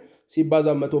 ሚሊዮን ሲባዛ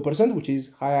 100% which is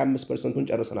 25%ን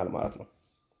ጨርሰናል ማለት ነው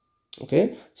ኦኬ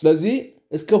ስለዚህ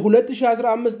እስከ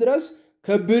 2015 ድረስ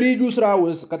ከብሪጁ ስራ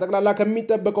ውስጥ ከጠቅላላ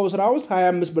ከሚጠበቀው ስራ ውስጥ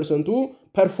 25%ቱ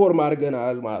ፐርፎርም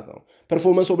አድርገናል ማለት ነው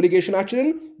ፐርፎርማንስ ኦብሊጌሽናችንን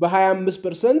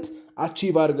በ25%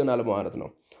 አቺቭ አድርገናል ማለት ነው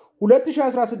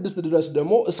 2016 ድረስ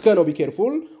ደግሞ እስከ ነው ቢ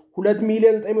ኬርፉል 2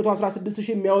 ሚሊዮን 916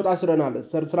 ሺህ የሚያወጣ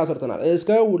ስራ ሰርተናል እስከ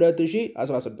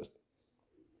 2016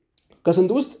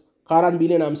 ከስንት ውስጥ ከ4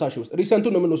 ሚሊዮን 50 ሺህ ውስጥ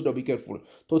ሪሰንቱን ነው የምንወስደው ቢ ኬርፉል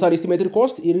ቶታል ኤስቲሜትድ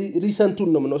ኮስት ሪሰንቱን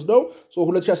ነው የምንወስደው ሶ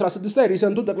 2016 ላይ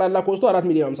ሪሰንቱን ጠቅላላ ኮስቱ 4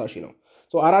 ሚሊዮን 50 ሺህ ነው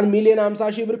ሶ 4 ሚሊዮን 50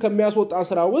 ሺህ ብር ከሚያስወጣ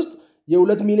ስራ ውስጥ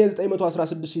የ2 ሚሊዮን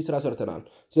 916 ሺህ ስራ ሰርተናል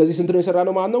ስለዚህ ስንት ነው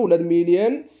የሰራነው ማለት ነው 2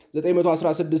 ሚሊዮን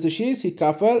 916 ሺህ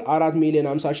ሲካፈል 4 ሚሊዮን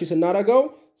 50 ሺህ ስናደርገው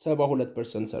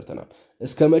 72% ሰርተናል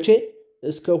እስከ መቼ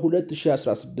እስከ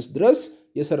 2016 ድረስ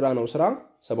የሰራነው ስራ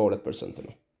 72%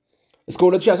 ነው እስከ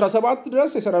 2017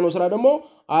 ድረስ የሰራነው ስራ ደግሞ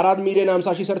 4 ሚሊዮን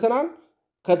 50 ሺህ ሰርተናል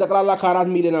ከጠቅላላ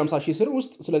ከ4 ሚሊዮን 50 ሺህ ስር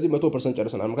ውስጥ ስለዚህ 100%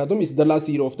 ጨርሰናል ምክንያቱም it's the last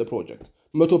year of the project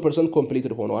 100%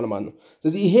 completed ሆኗል ማለት ነው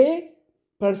ስለዚህ ይሄ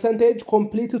percentage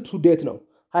completed to date ነው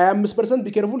 25%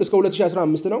 be careful እስከ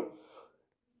 2015 ነው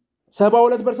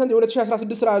 72%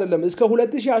 የ2016 ስራ አይደለም እስከ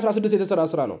 2016 የተሰራ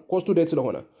ስራ ነው ኮስት ቱ ዴት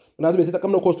ስለሆነ ምክንያቱም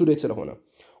የተጠቀምነው ኮስት ቱ ዴት ስለሆነ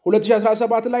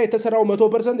 2017 ላይ የተሰራው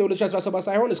 100% የ2017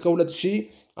 ሳይሆን እስከ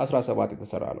 2017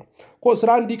 የተሰራ ነው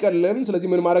ስራ እንዲቀልም ስለዚህ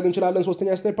ምን ማድረግ እንችላለን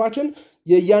ሶስተኛ ስቴፓችን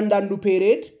የእያንዳንዱ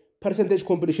ፔሪድ percentage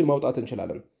completion ማውጣት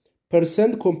እንችላለን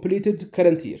percent completed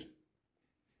current year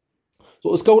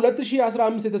እስከ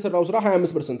 2015 የተሰራው ስራ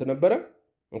 25% ነበረ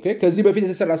ኦኬ ከዚህ በፊት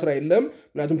የተሰራ ስራ የለም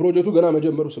ምክንያቱም ፕሮጀክቱ ገና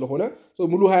መጀመሩ ስለሆነ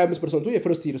ሙሉ 25%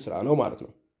 የፈርስት ይር ስራ ነው ማለት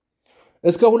ነው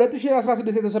እስከ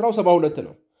 2016 የተሰራው 72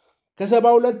 ነው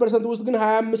ከ72% ውስጥ ግን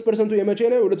 25% የመቼ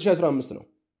ነው 2015 ነው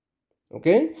ኦኬ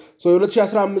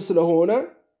የ2015 ስለሆነ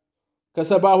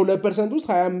ከ72% ውስጥ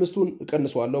 25ቱን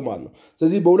እቀንሰዋለሁ ማለት ነው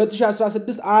ስለዚህ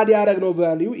በ2016 አድ ያደረግነው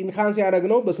ቫልዩ ኢንሃንስ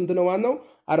ያደረግነው በስንት ነው ማለት ነው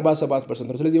 47%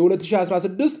 ነው ስለዚህ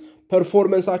የ2016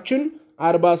 ፐርፎርማንሳችን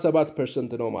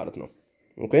 47% ነው ማለት ነው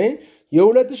ኦኬ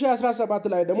የ2017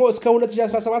 ላይ ደግሞ እስከ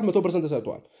 2017 100%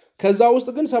 ተሰርቷል ከዛ ውስጥ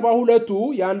ግን 72ቱ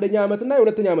የአንደኛ ዓመትና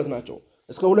የሁለተኛ ዓመት ናቸው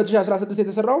እስከ 2016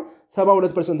 የተሰራው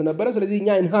 72% ነበረ ስለዚህ እኛ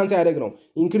ኢንሃንስ ያደረግነው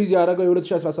ኢንክሪዝ ያደረገው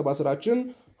የ2017 ስራችን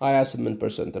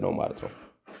 28% ነው ማለት ነው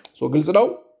ሶ ግልጽ ነው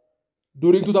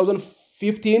during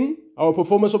 2015 our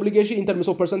performance obligation in terms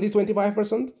of percentage is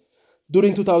 25%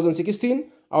 during 2016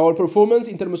 our performance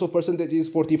in terms of percentage is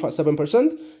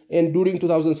 47% and during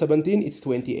 2017 it's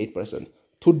 28%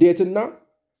 to date እና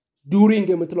during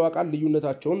የምትለው ቃል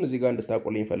ልዩነታቸውን እዚህ ጋር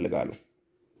እንድታቆልኝ ፈልጋለሁ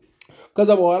ከዛ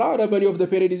በኋላ revenue of the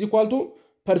period is equal to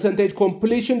percentage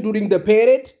completion during the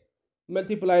period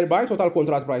multiplied by total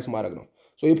contract price ማድረግ ነው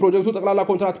ሶ የፕሮጀክቱ ጠቅላላ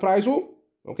ኮንትራክት ፕራይሱ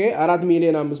ኦኬ 4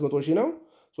 ሚሊዮን 500 ሺህ ነው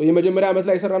ሶ የመጀመሪያ ዓመት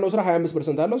ላይ የሰራነው ስራ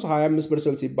 25% አለው ሶ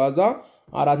 25% ሲባዛ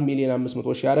 4 ሚሊዮን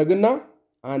 500 ሺህ ያደርግና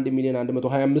 1 ሚሊዮን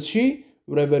 125 ሺህ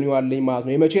revenue አለኝ ማለት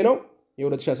ነው የመቼ ነው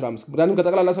የ2015 ምክንያቱም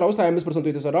ከጠቅላላ ስራ ውስጥ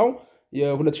 25% የተሰራው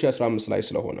የ2015 ላይ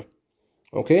ስለሆነ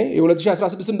ኦኬ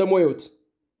የ2016 ደግሞ ይውት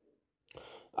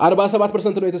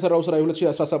 47% ነው የተሰራው ስራ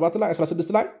የ2017 ላይ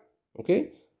 16 ላይ ኦኬ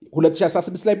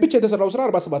 2016 ላይ ብቻ የተሰራው ስራ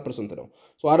 47% ነው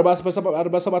ሶ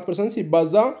 47%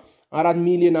 ሲባዛ 4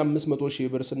 ሚሊዮን 500 ሺህ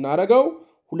ብር ስናረጋው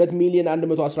 2 ሚሊዮን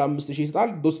 115 ሺህ ይጣል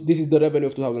this is the revenue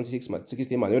of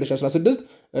 2016 ማለት 2016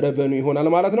 revenue ይሆናል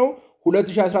ማለት ነው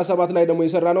 2017 ላይ ደግሞ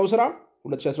የሰራነው ስራ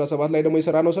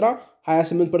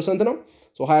 28% ነው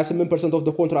so 28% of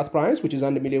the contract price which is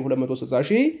 1 ሚሊዮን 260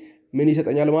 ሺህ ምን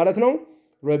ይሰጠኛል ማለት ነው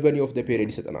revenue of the period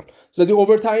ይሰጠናል ስለዚህ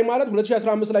ኦቨር ታይም ማለት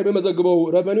 2015 ላይ በመዘግበው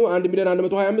revenue 1 ሚሊዮን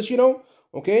 125 ሺህ ነው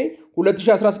ኦኬ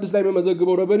 2016 ላይ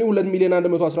በመዘግበው revenue 2 ሚሊዮን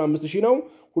 115 ሺህ ነው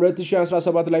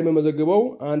 2017 ላይ በመዘግበው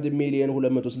 1 ሚሊዮን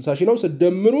 260 ሺህ ነው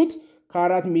ስደምሩት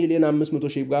ከ4 ሚሊዮን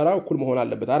 500 ሺህ ጋር እኩል መሆን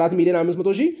አለበት 4 ሚሊዮን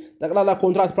 500 ሺህ ጠቅላላ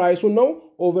ኮንትራክት ፕራይሱን ነው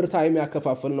ኦቨር ታይም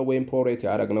ያከፋፈል ነው ወይም ፕሮሬት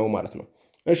ያደረግ ነው ማለት ነው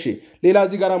እሺ ሌላ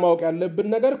እዚህ ጋር ማወቅ ያለብን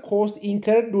ነገር ኮስት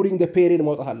ኢንከርድ ዱሪንግ ዘ ፔሪድ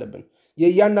ማውጣት አለብን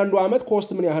የእያንዳንዱ ዓመት ኮስት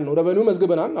ምን ያህል ነው revenue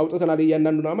መዝግበናል አውጥተናል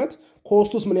የእያንዳንዱ ዓመት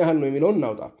ኮስቱስ ምን ያህል ነው የሚለውን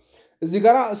እናውጣ እዚህ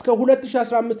ጋር እስከ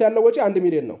 2015 ያለው ወጪ 1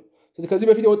 ሚሊዮን ነው ስለዚህ ከዚህ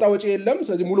በፊት የወጣ ወጪ የለም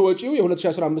ስለዚህ ሙሉ ወጪው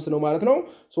የ2015 ነው ማለት ነው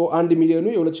ሶ 1 ሚሊዮኑ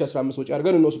የ2015 ወጪ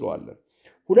አድርገን እንወስደዋለን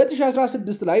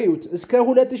 2016 ላይ ይውት እስከ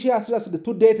 2016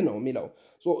 to date ነው የሚለው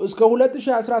ሶ እስከ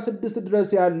 2016 ድረስ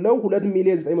ያለው 2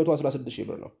 ሚሊዮን 916 ሺህ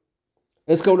ብር ነው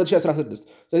እስከ 2016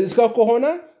 ስለዚህ እስከ ከሆነ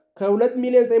ከ2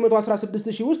 ሚሊዮን 916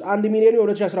 ሺህ ውስጥ 1 ሚሊዮን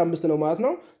የ2015 ነው ማለት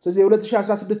ነው ስለዚህ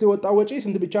የ2016 የወጣው ወጪ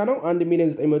ስንት ብቻ ነው 1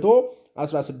 ሚሊዮን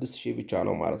 916 ሺህ ብቻ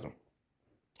ነው ማለት ነው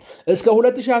እስከ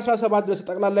 2017 ድረስ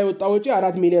ጠቅላላ የወጣው ወጪ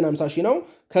 4 ሚሊዮን 50 ሺህ ነው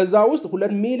ከዛ ውስጥ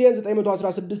 2 ሚሊዮን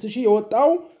 916 ሺህ የወጣው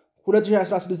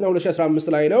 2016 እና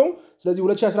 2015 ላይ ነው ስለዚህ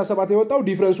 2017 የወጣው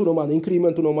ዲፈረንሱ ነው ማለት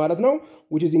ኢንክሪመንቱ ነው ማለት ነው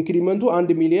which is ኢንክሪመንቱ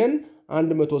 1 ሚሊዮን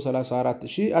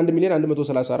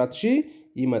 134 ሺህ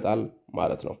ይመጣል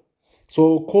ማለት ነው so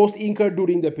cost incurred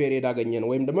during the period አገኘን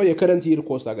ወይም ደግሞ የከረንት ይር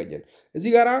ኮስት አገኘን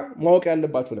እዚህ ጋራ ማወቅ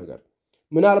ያለባችሁ ነገር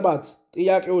ምናልባት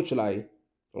ጥያቄዎች ላይ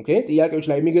ኦኬ ጥያቄዎች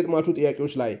ላይ የሚገጥማችሁ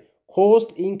ጥያቄዎች ላይ cost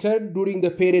incurred during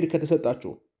the period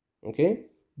ከተሰጣችሁ ኦኬ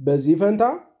በዚህ ፈንታ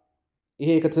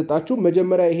ይሄ ከተሰጣችሁ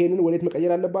መጀመሪያ ይሄንን ወዴት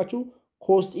መቀየር አለባችሁ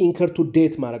cost incurred to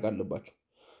date ማድረግ አለባችሁ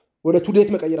ወደ ቱ ዴት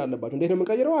መቀየር አለባችሁ እንዴት ነው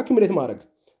የምንቀይረው አኪሙሌት ማድረግ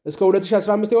እስከ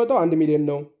 2015 የወጣው 1 ሚሊዮን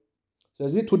ነው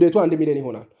ስለዚህ ቱ ዴቱ 1 ሚሊዮን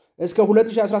ይሆናል እስከ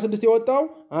 2016 የወጣው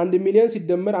 1 ሚሊዮን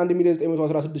ሲደመር 1 ሚሊዮን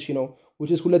 916 ሺህ ነው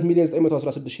which is 2 ሚሊዮን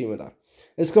 916 ሺህ ይመጣል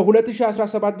እስከ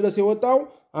 2017 ድረስ የወጣው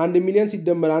 1 ሚሊዮን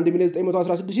ሲደመር 1 ሚሊዮን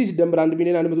 916 ሺህ ሲደመር 1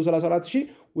 ሚሊዮን 134 ሺህ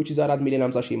which is 4 ሚሊዮን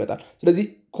 50 ሺህ ይመጣል ስለዚህ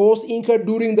cost incurred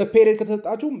during the period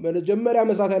ከተሰጣችሁ መጀመሪያ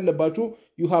መስራት ያለባችሁ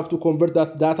you have to convert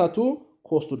that data to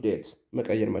cost to debt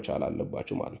መቀየር መቻል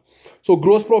አለባችሁ ማለት ነው so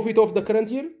gross profit of the current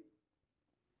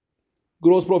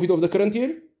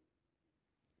year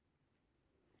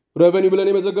revenue ብለን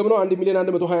የመዘገብነው 1 ሚሊዮን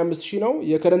 125 ሺህ ነው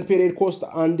የከረንት ፔሪድ ኮስት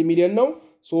 1 ሚሊዮን ነው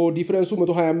ሶ ዲፈረንሱ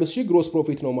 125 ሺህ ግሮስ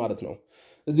ፕሮፊት ነው ማለት ነው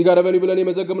እዚህ ጋር revenue ብለን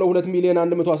የመዘገብነው 2 ሚሊዮን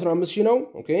 115 ሺህ ነው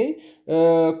ኦኬ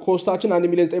ኮስታችን 1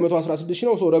 ሚሊዮን 916 ሺህ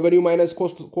ነው ሶ revenue minus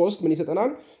cost ምን ይሰጠናል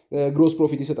ግሮስ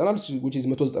ፕሮፊት ይሰጠናል which is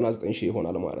 199 ሺህ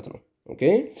ይሆናል ማለት ነው ኦኬ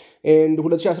and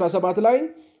 2017 ላይ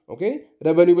ኦኬ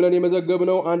revenue ብለን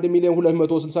የመዘገብነው 1 ሚሊዮን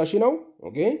 260 ሺህ ነው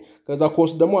ኦኬ ከዛ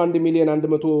ኮስት ደግሞ 1 ሚሊዮን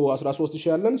 113 ሺህ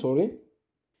ያለን ሶሪ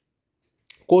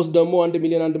ኮስት ደግሞ 1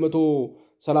 ሚሊዮን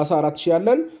 134 ሺህ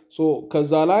ያለን ሶ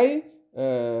ከዛ ላይ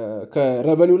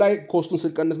ከሬቨኒው ላይ ኮስቱን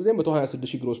ስልቀነስ ጊዜ 126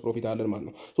 ሺህ ግሮስ ፕሮፊት አለን ማለት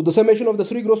ነው so the summation of the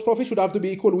three gross profit should have to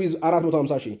be equal with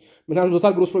 450 ሺህ ምክንያቱም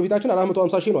ቶታል ግሮስ ፕሮፊታችን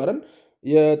 450 ሺህ ነው አይደል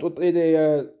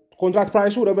የኮንትራክት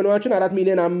ፕራይሱ ሬቨኒዋችን 4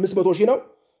 ሚሊዮን 500 ሺህ ነው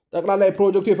ጠቅላላ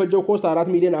የፕሮጀክቱ የፈጀው ኮስት 4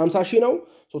 ሚሊዮን 50 ሺህ ነው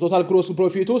ሶ ቶታል ግሮስ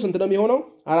ፕሮፊቱ ስንት ነው የሚሆነው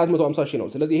 450 ሺህ ነው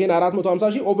ስለዚህ ይሄን 450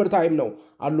 ሺህ ኦቨር ታይም ነው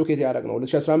አሎኬት ያደረግነው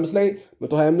 2015 ላይ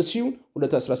 125 ሺህ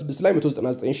 2016 ላይ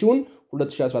 199 ሺህ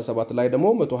 2017 ላይ ደግሞ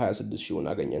 126 ሺህ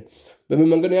አገኘን በምን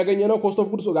መንገድ ያገኘነው ኮስት ኦፍ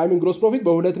ጉድስ አይ ሚን ግሮስ ፕሮፊት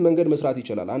በሁለት መንገድ መስራት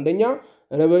ይችላል አንደኛ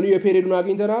revenue የፔሪዱን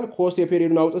አግኝተናል ኮስት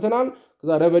የፔሪዱን አውጥተናል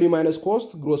ከዛ revenue minus cost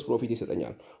ግሮስ ፕሮፊት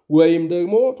ይሰጠኛል ወይም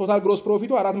ደግሞ ቶታል ግሮስ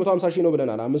ፕሮፊቱ 450 ሺህ ነው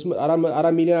ብለናል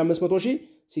 4 ሚሊዮን 500 ሺህ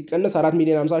ሲቀነስ 4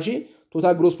 ሚሊዮን 50 ሺህ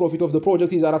ቶታል ግሮስ ፕሮፊት ኦፍ the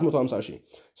project is 450 ሺህ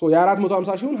ሶ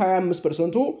የ450 ሺሁን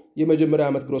 25% የመጀመሪያ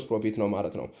ዓመት ግሮስ ፕሮፊት ነው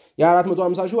ማለት ነው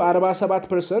የ450 ሺሁ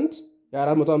 47%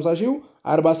 የ450 ሺሁ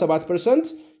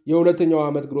 47% የሁለተኛው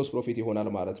ዓመት ግሮስ ፕሮፊት ይሆናል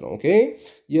ማለት ነው ኦኬ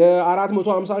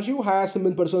የ450 ሺሁ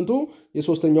 28%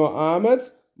 የሶስተኛው ዓመት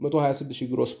 126 ሺህ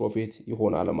ግሮስ ፕሮፊት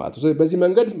ይሆናል ማለት ነው በዚህ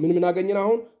መንገድ ምን አገኘን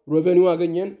አሁን ሬቨኒው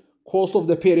አገኘን ኮስት ኦፍ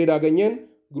the period አገኘን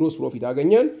ግሮስ ፕሮፊት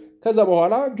አገኘን ከዛ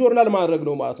በኋላ ጆርናል ማድረግ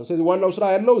ነው ማለት ነው ስለዚህ ዋናው ስራ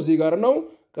ያለው እዚህ ጋር ነው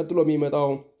ቀጥሎ የሚመጣው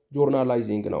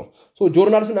ጆርናላይዚንግ ነው ሶ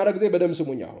ጆርናል ስናደርግ ጊዜ በደም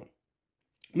ስሙኝ አሁን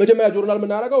መጀመሪያ ጆርናል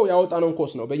የምናደርገው ያወጣነውን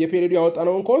ኮስት ነው በየፔሪዱ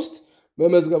ያወጣነውን ኮስት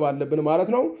መመዝገብ አለብን ማለት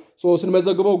ነው ሶ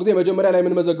ስንመዘግበው ጊዜ መጀመሪያ ላይ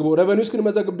ምን መዘግበው revenue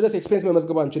ስንመዘግብ ድረስ ኤክስፔንስ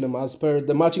መመዝገብ አንችልም as per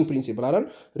the matching principle አይደል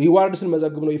ሪዋርድ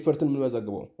ስንመዘግብ ነው ኢፈርትን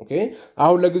የምንመዘግበው ኦኬ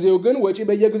አሁን ለጊዜው ግን ወጪ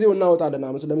በየጊዜው እናወጣለን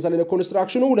ለምሳሌ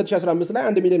ለኮንስትራክሽኑ 2015 ላይ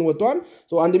 1 ሚሊዮን ወጥቷል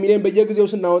ሶ 1 ሚሊዮን በየጊዜው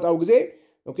ስናወጣው ጊዜ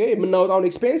ኦኬ የምናወጣውን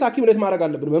ኤክስፔንስ አኪሙሌት ማድረግ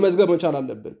አለብን መመዝገብ መቻል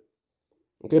አለብን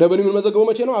ኦኬ revenue የምንመዘግበው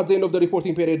መቼ ነው at the end of the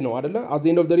reporting period ነው አይደለ at the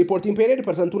end of the reporting period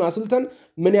ፐርሰንቱን አስልተን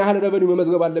ምን ያህል revenue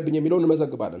መመዝገብ አለብን የሚለውን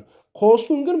እንመዘግባለን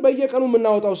ኮስቱን ግን በየቀኑ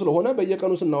የምናወጣው ስለሆነ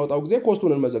በየቀኑ ስናወጣው ጊዜ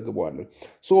ኮስቱን እንመዘግበዋለን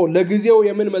ሶ ለጊዜው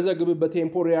የምንመዘግብበት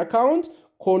ቴምፖራሪ አካውንት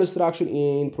ኮንስትራክሽን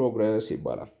ኢን ፕሮግረስ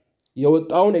ይባላል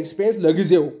የወጣውን ኤክስፔንስ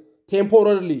ለጊዜው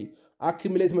ቴምፖራሪሊ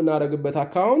አኪሙሌት የምናደርግበት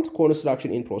አካውንት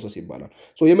ኮንስትራክሽን ኢን ፕሮሰስ ይባላል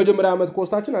ሶ የመጀመሪያ ዓመት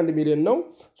ኮስታችን 1 ሚሊዮን ነው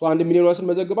ሶ 1 ሚሊዮን ዋስን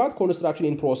መዘግባት ኮንስትራክሽን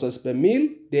ኢን ፕሮሰስ በሚል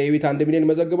ዴቢት 1 ሚሊዮን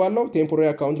መዘግባለሁ ቴምፖራሪ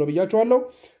አካውንት ነው ብያቸዋለሁ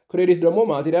ክሬዲት ደግሞ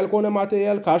ማቴሪያል ከሆነ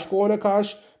ማቴሪያል ካሽ ከሆነ ካሽ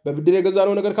በብድር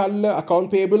የገዛነው ነገር ካለ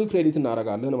አካውንት ፔብል ክሬዲት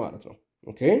እናደርጋለን ማለት ነው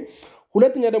ኦኬ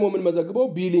ሁለተኛ ደግሞ ምን መዘግበው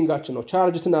ቢሊንጋችን ነው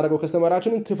ቻርጅ ስናደርገው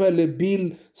ከስተመራችንን ክፈል ቢል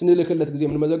ስንልክለት ጊዜ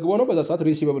ምን መዘግበው ነው በዛ ሰዓት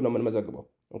ሪሲቨብል ነው ምን መዘግበው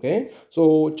ኦኬ ሶ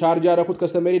ቻርጅ ያደረኩት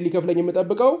ከስተመሪ ሊከፍለኝ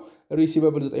የምጠብቀው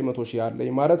ሪሲቨብል 900 ሺህ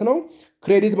አለኝ ማለት ነው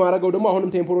ክሬዲት ማድረገው ደግሞ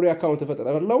አሁንም ቴምፖራሪ አካውንት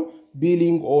ተፈጥረለው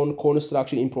ቢሊንግ ኦን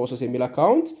ኮንስትራክሽን ኢን ፕሮሰስ የሚል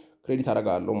አካውንት ክሬዲት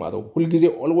አደርጋለሁ ማለት ነው ሁሉ ጊዜ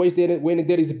always when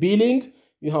there is billing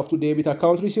you have to debit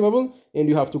account receivable and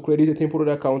you have to credit a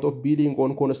temporary account of billing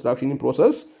on construction in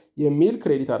process የሚል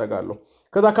ክሬዲት አደርጋለሁ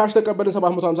ከዛ ካሽ ተቀበልን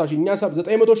 750 ሺህ እኛ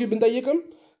 900 ሺህ ብንጠይቅም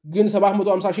ግን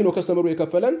 750 ሺህ ነው ከስተመሩ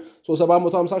የከፈለን ሶ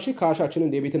 750 ሺህ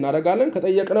ካሻችንን ዴቢት እናደርጋለን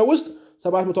ከጠየቅነው ውስጥ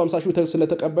 750 ሺህ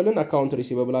ስለተቀበልን አካውንት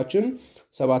ሪሲቨብላችን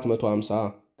 750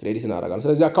 ክሬዲት እናደርጋለን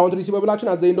ስለዚህ አካውንት ሪሲቨብላችን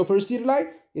at the end of first year ላይ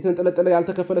የተንጠለጠለ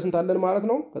ያልተከፈለ ስንት አለን ማለት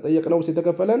ነው ከጠየቅነው ውስጥ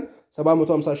የተከፈለን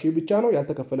 750 ሺህ ብቻ ነው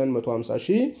ያልተከፈለን 150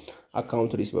 ሺህ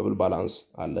አካውንት ሪሲቨብል ባላንስ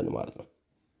አለን ማለት ነው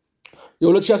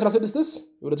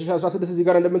የ2016 እዚህ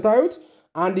ጋር እንደምታዩት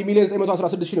 1 ሚሊዮን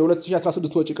 916 ሺህ ነው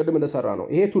 2016 ወጪ ቅድም እንደሰራ ነው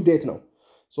ይሄ ቱ ዴት ነው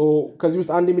ሶ ከዚህ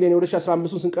ውስጥ 1 ሚሊዮን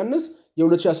የ2015 ስንቀንስ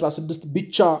የ2016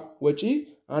 ብቻ ወጪ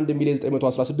 1 ሚሊዮን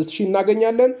 916 ሺህ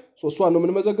እናገኛለን ሶ እሷን ነው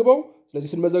የምንመዘግበው ስለዚህ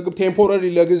ስንመዘግብ ቴምፖራሪ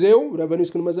ለጊዜው revenue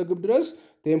እስክንመዘግብ ድረስ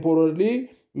ቴምፖራሪ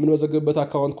የምንመዘግብበት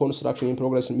አካውንት ኮንስትራክሽን ኢን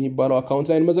ፕሮግረስ የሚባለው አካውንት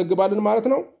ላይ እንመዘግባለን ማለት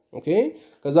ነው ኦኬ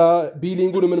ከዛ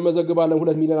ቢሊንጉን ምን መዘግባለን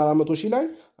 2,400,000 ላይ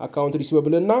አካውንት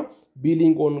ሪሲቨብል እና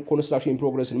ቢሊንግ ኦን ኮንስትራክሽን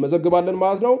ፕሮግረስን መዘግባለን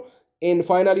ማለት ነው ኤንድ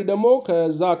ፋይናሊ ደግሞ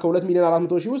ከዛ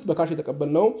ከ2,400,000 ውስጥ በካሽ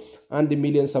የተቀበልነው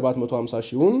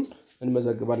 1,750,000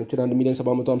 እንመዘግባለን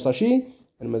 1,750,000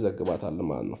 እንመዘግባታለን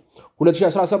ማለት ነው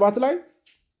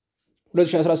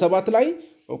 2017 ላይ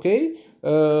ኦኬ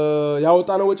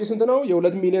ያወጣነው ወጪ ስንት ነው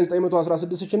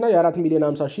የ2,916,000 እና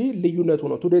የ4,50,000 ልዩነቱ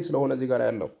ነው ቱዴት ስለሆነ እዚህ ጋር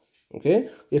ያለው ኦኬ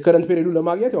የከረንት ፔሪዱን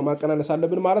ለማግኘት ያው ማቀናነስ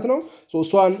አለብን ማለት ነው ሶ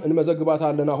እሷን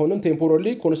እንመዘግባታለን አሁንም ቴምፖራሪ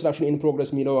ኮንስትራክሽን ኢን ፕሮግረስ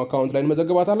ሚለው አካውንት ላይ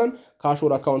እንመዘግባታለን ካሽ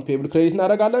ኦር አካውንት ፔብል ክሬዲት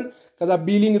እናደርጋለን ከዛ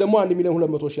ቢሊንግ ደግሞ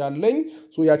 1,200,000 አለኝ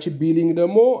ሶ ያቺ ቢሊንግ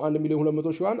ደግሞ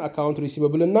 1,200,000 አካውንት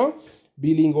ሪሲቨብል እና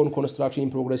ቢሊንግ ኦን ኮንስትራክሽን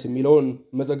ኢን ፕሮግረስ የሚለውን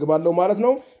መዘግባለሁ ማለት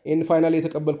ነው ኤንድ ፋይናሊ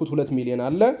የተቀበልኩት 2 ሚሊዮን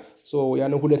አለ ሶ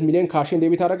ያን 2 ሚሊዮን ካሽን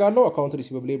ዴቢት አደርጋለሁ አካውንት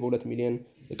ሪሲቨብል በ2 ሚሊዮን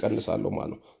እቀንሳለሁ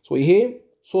ማለት ነው ሶ ይሄ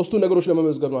ሶስቱ ነገሮች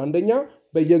ለመመዝገብ ነው አንደኛ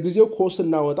በየጊዜው ኮስት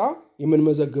እናወጣ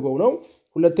የምንመዘግበው ነው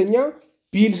ሁለተኛ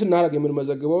ቢል ስናደርግ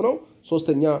የምንመዘግበው ነው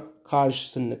ሶስተኛ ካሽ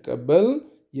ስንቀበል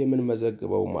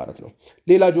የምንመዘግበው ማለት ነው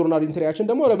ሌላ ጆርናል ኢንትሪያችን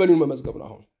ደግሞ ሬቨኒውን መመዝገብ ነው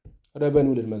አሁን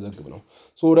ሬቨኒው ልንመዘግብ ነው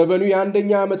ሶ ሬቨኒው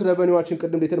የአንደኛ ዓመት ሬቨኒዋችን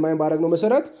ቅድም ዲተርማይን ባደረግነው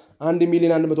መሰረት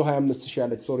 1,125,000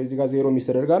 አለች ሶሪ እዚህ ጋር ዜሮ ሚስ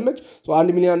ተደርጋለች ሶ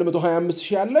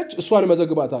 1,125,000 አለች እሷን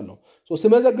መዘግባታለሁ ሶ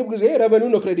ስመዘግብ ጊዜ ሬቨኒው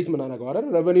ነው ክሬዲት ምን አደረገው አይደል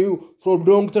ሬቨኒው ፍሮም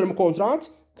ሎንግ ተርም ኮንትራክት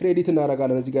ክሬዲት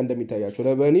እናደርጋለን እዚህ ጋር እንደሚታያቸው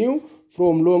ሬቨኒው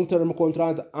ፍሮም ሎንግ ተርም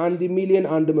ኮንትራክት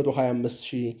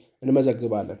 1,125,000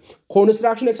 እንመዘግባለን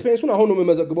ኮንስትራክሽን ኤክስፔንሱን አሁን ነው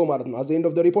የምመዘግበው ማለት ነው at the end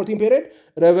of the reporting period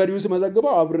ሬቨኒውስ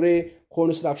መዘግበው አብሬ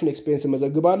ኮንስትራክሽን ኤክስፔንስ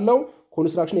መዘግባለሁ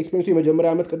ኮንስትራክሽን ኤክስፔንሱ የመጀመሪያ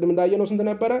ዓመት ቅድም እንዳየነው ስንት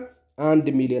ነበረ 1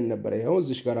 ሚሊዮን ነበር ይሄው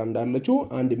እዚሽ ጋር እንዳለችው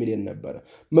 1 ሚሊዮን ነበር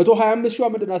 125,000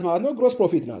 ምንድናት ማለት ነው ግሮስ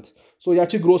ፕሮፊት ናት ሶ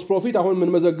ያቺ ግሮስ ፕሮፊት አሁን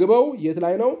ምን መዘግበው የት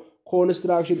ላይ ነው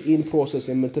ኮንስትራክሽን ኢን ፕሮሰስ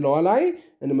የምትለው ላይ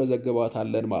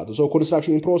እንመዘግባታለን ማለት ነው ሶ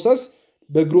ኮንስትራክሽን ኢን ፕሮሰስ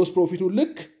በግሮስ ፕሮፊቱ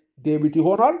ልክ ዴቢት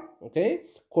ይሆናል ኦኬ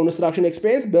ኮንስትራክሽን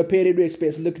ኤክስፔንስ በፔሪዱ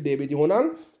ኤክስፔንስ ልክ ዴቢት ይሆናል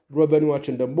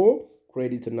ሬቨኒዋችን ደግሞ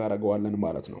ክሬዲት እናደርገዋለን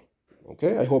ማለት ነው ኦኬ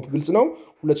አይ ሆፕ ግልጽ ነው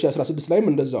 2016 ላይም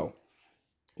እንደዛው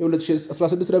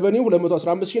የ2016 ሬቨኒው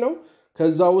 215,000 ነው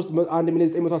ከዛ ውስጥ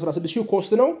 1,916,000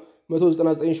 ኮስት ነው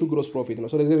 199,000 ግሮስ ፕሮፊት ነው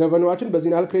ስለዚህ ሬቨኒዋችን በዚህ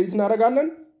ያህል ክሬዲት እናደርጋለን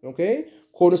ኦኬ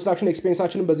ኮንስትራክሽን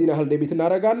ኤክስፔንሳችንን በዚህ ያህል ዴቢት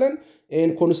እናደርጋለን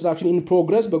ኤንድ ኮንስትራክሽን ኢን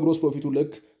ፕሮግረስ በግሮስ ፕሮፊቱ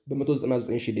ልክ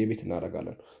በ199,000 ዴቢት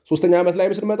እናደርጋለን ሶስተኛ ዓመት ላይ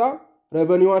ስንመጣ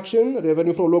ሬቨኒዋችን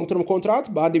ሬቨኒው ፍሮም ሎንግ ተርም ኮንትራክት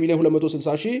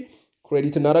በ1,260,000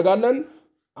 ክሬዲት እናደርጋለን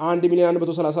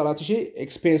 1,134,000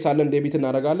 ኤክስፔንስ አለን ዴቢት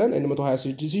እናደርጋለን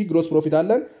 126,000 ግሮስ ፕሮፊት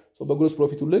አለን ሶ በግሮስ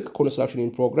ፕሮፊቱ ልክ ኮንስትራክሽን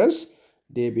ኢን ፕሮግረስ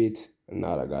ዴቢት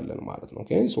እናደርጋለን ማለት ነው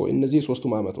ኦኬ ሶ እነዚህ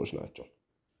ሶስቱም ዓመቶች ናቸው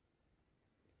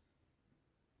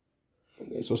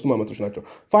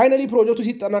ፋይናሊ ፕሮጀክቱ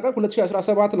ሲጠናቀቅ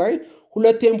 2017 ላይ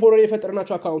ሁለት ቴምፖራሪ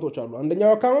የፈጠርናቸው አካውንቶች አሉ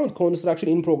አንደኛው አካውንት ኮንስትራክሽን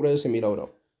ኢን ፕሮግረስ የሚለው ነው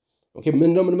ኦኬ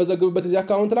ምን ነው የምንመዘግብበት እዚህ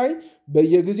አካውንት ላይ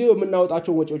በየጊዜው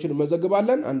የምናወጣቸው ወጪዎችን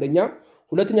እንመዘግባለን አንደኛ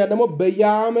ሁለተኛ ደግሞ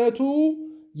በየዓመቱ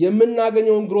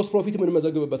የምናገኘውን ግሮስ ፕሮፊት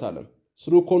እንመዘግብበታለን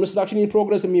ስሩ ኮንስትራክሽን ኢን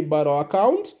ፕሮግረስ የሚባለው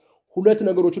አካውንት ሁለት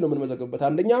ነገሮችን እንመዘግብበት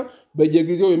አንደኛ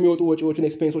በየጊዜው የሚወጡ ወጪዎችን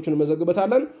ኤክስፔንሶችን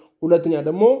እንመዘግብበታለን ሁለተኛ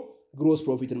ደግሞ ግሮስ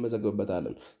ፕሮፊት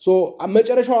እንመዘግብበታለን ሶ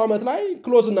መጨረሻው ዓመት ላይ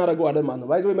ክሎዝ እናደርገዋለን ማለት ነው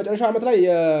ባይዘው መጨረሻው ዓመት ላይ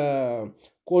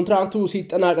የኮንትራክቱ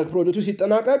ሲጠናቀቅ ፕሮጀክቱ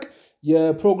ሲጠናቀቅ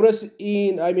የፕሮግረስ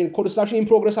ኢን አይ ሚን ኮንስትራክሽን ኢን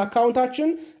ፕሮግረስ አካውንታችን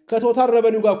ከቶታል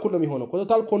ሬቨኒው ጋር እኩል ነው የሚሆነው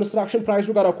ከቶታል ኮንስትራክሽን ፕራይሱ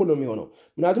ጋር እኩል ነው የሚሆነው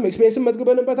ምክንያቱም ኤክስፔንስን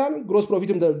መዝግበንበታል ግሮስ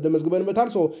ፕሮፊትም መዝግበንበታል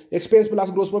ሶ ኤክስፔንስ ፕላስ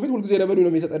ግሮስ ፕሮፊት ሁሉ ጊዜ ሬቨኒው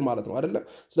ነው የሚሰጠን ማለት ነው አይደለ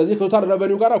ስለዚህ ከቶታል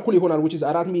ሬቨኒው ጋር እኩል ይሆናል which is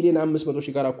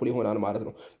 4,500,000 ጋር እኩል ይሆናል ማለት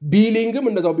ነው ቢሊንግም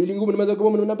እንደዛው ቢሊንጉ ምን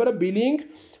መዘግበው ምን ነበር ቢሊንግ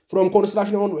ፍሮም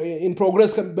ኮንስትራክሽን ኢን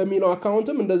ፕሮግረስ በሚለው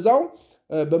አካውንትም እንደዛው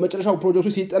በመጨረሻው ፕሮጀክቱ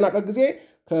ሲጠናቀቅ ጊዜ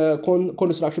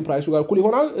ከኮንስትራክሽን ፕራይሱ ጋር እኩል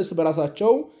ይሆናል እስ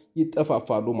በራሳቸው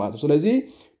ይጠፋፋሉ ማለት ነው ስለዚህ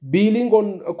ቢሊንግ ኦን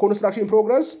ኮንስትራክሽን ኢን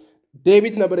ፕሮግረስ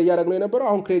ዴቢት ነበር ያደረግነው የነበረው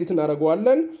አሁን ክሬዲት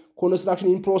እናደርገዋለን ኮንስትራክሽን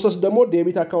ኢን ፕሮሰስ ደግሞ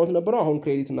ዴቢት አካውንት ነበረው አሁን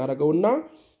ክሬዲት እናደርገውና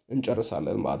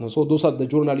እንጨርሳለን ማለት ነው so those are the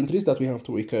journal entries that we have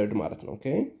to record ማለት ነው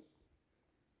okay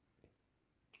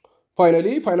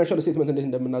finally financial statement እንዴት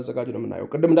እንደምናዘጋጅ ነው የምናየው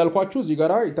ቅድም እንዳልኳችሁ እዚህ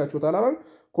ጋር ይታችሁታል አይደል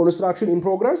ኮንስትራክሽን ኢን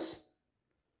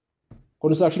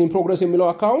ፕሮግረስ የሚለው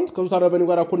አካውንት ከቶታል ሬቨኒው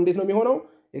ጋር እኩል እንዴት ነው የሚሆነው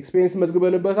ኤክስፔንስ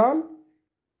መዝግበንበታል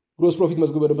ግሮስ ፕሮፊት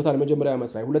መዝግበንበታል መጀመሪያ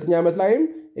ዓመት ላይ ሁለተኛ ዓመት ላይም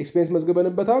ኤክስፔንስ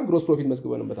መዝግበንበታል ግሮስ ፕሮፊት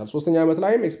መዝግበንበታል ሶስተኛ ዓመት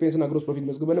ላይም ኤክስፔንስ እና ግሮስ ፕሮፊት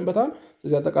መዝግበንበታል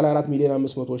ስለዚህ አጠቃላይ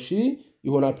 4,500,000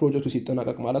 ይሆናል ፕሮጀክቱ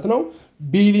ሲጠናቀቅ ማለት ነው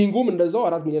ቢሊንጉም እንደዛው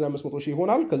 4,500,000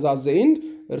 ይሆናል ከዛ ዘኢንድ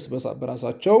እርስ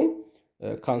በራሳቸው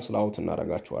ካንስል አውት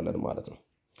እናደርጋቸዋለን ማለት ነው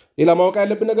ሌላ ማወቅ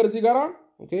ያለብን ነገር እዚህ ጋራ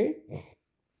ኦኬ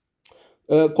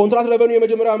ኮንትራት ረቨኒው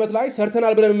የመጀመሪያው ዓመት ላይ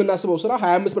ሰርተናል ብለን የምናስበው ስራ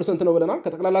 25% ነው ብለናል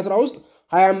ከጠቅላላ ስራ ውስጥ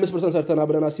 25% ሰርተናል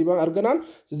ብለን አድርገናል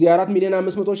ስለዚህ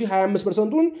 4,500,000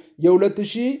 25%ን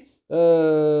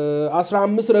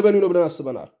የ2015 ረቨኒው ነው ብለን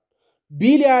አስበናል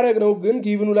ቢል ያደረግነው ግን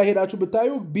ጊቭኑ ላይ ሄዳችሁ ብታዩ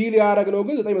ቢል ያደረግነው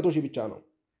ግን 900,000 ብቻ ነው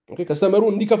ኦኬ ከስተመሩ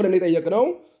እንዲከፍለን የጠየቅነው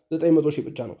 900,000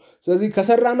 ብቻ ነው ስለዚህ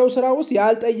ከሰራነው ስራ ውስጥ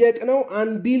ያልጠየቅነው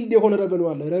አንቢልድ የሆነ ረቨኒው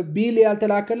አለ ቢል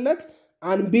ያልተላከለት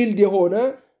አንቢልድ የሆነ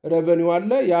revenue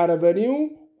አለ ያ revenue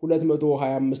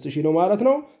 225,000 ነው ማለት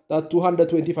ነው that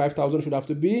 225,000 should have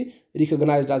to be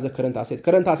recognized as a current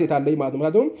asset አለኝ ማለት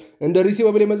ነው እንደ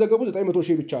receivable የመዘገቡ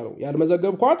 900,000 ብቻ ነው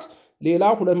ያልመዘገብኳት ሌላ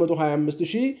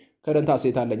 225,000 current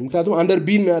asset አለኝ ምክንያቱም under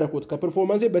bill ነው ያደረኩት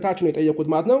ከፐርፎርማንስ በታች ነው የጠየቁት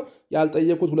ማለት ነው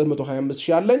ያልጠየቁት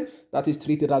 225,000 አለኝ that is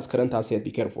treated as current asset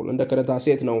be careful እንደ current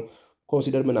asset ነው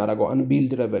consider ምን አደረገው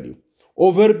unbilled revenue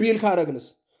over bill ካረግንስ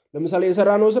ለምሳሌ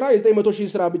የሰራነው ስራ የ900,000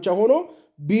 ስራ ብቻ ሆኖ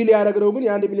ቢል ያደረግነው ግን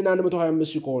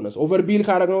የ1,125,000 ከሆነስ ኦቨር ቢል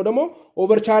ካደረግነው ደግሞ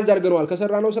ኦቨር ቻርጅ አድርገናል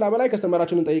ከሰራነው ስራ በላይ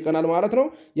ከስተመራችንን ጠይቀናል ማለት ነው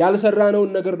ያልሰራነው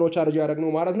ነገር ነው ቻርጅ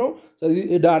ያደረግነው ማለት ነው ስለዚህ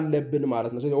እዳ አለብን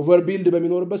ማለት ነው ስለዚህ ኦቨር ቢልድ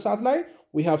በሚኖርበት ሰዓት ላይ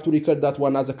we have to record that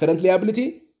one as a current liability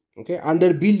okay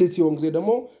under billed ሲሆን ጊዜ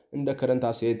ደግሞ እንደ current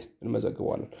asset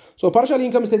እንመዘግባለን so partial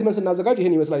income statement ስናዘጋጅ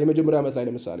ይሄን ይመስላል የመጀመሪያ ዓመት ላይ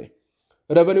ለምሳሌ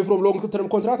revenue from long term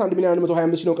contract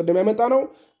 1,125,000 ነው ቀደም ያመጣ ነው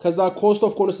ከዛ cost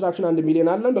of construction 1 ሚሊዮን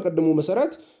አለን በቀደሙ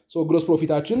መሰረት so gross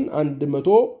profitአችን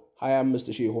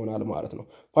 125,000 ይሆናል ማለት ነው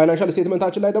ፋይናንሻል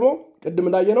ስቴትመንታችን ላይ ደግሞ ቀደም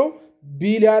እንዳየነው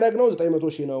ቢል ያደረግነው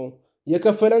 900,000 ነው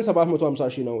የከፈለን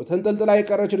 750,000 ነው ተንጠልጥላ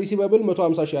የቀረች ሪሲቨብል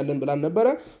 150,000 ያለን ብላን ነበረ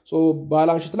so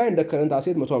ባላንስ ሺት ላይ እንደ current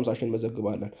asset 150,000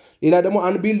 መዘግባለን ሌላ ደግሞ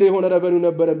unbilled የሆነ revenue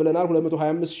ነበረ ብለናል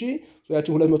 225,000 so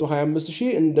ያቺን 225,000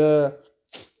 እንደ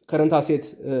current asset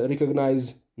recognize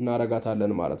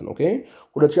እናረጋታለን ማለት ነው ኦኬ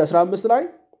 2015 ላይ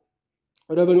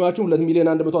revenueአችን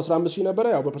 2,115,000 ነበር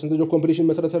ያው በፐርሰንቴጅ ኦፍ ኮምፕሊሽን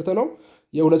መሰረት ሰርተ ነው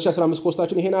የ2015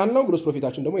 ኮስታችን ይሄን ያህል ነው ግሮስ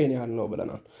ፕሮፊታችን ደግሞ ይሄን ያህል ነው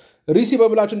ብለናል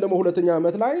ሪሲቨብላችን ደግሞ ሁለተኛ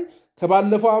ዓመት ላይ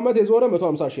ከባለፈው ዓመት የዞረ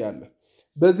 150,000 ያለ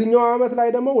በዚህኛው ዓመት ላይ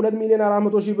ደግሞ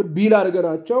 2,400,000 ብር ቢል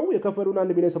አድርገናቸው የከፈሉን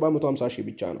 1,750,000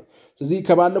 ብቻ ነው ስለዚህ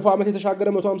ከባለፈው ዓመት የተሻገረ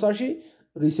 150,000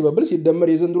 ሪሲቨብል ሲደመር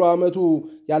የዘንድሮ ዓመቱ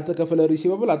ያልተከፈለ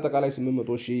ሪሲቨብል አጠቃላይ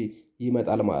 800,000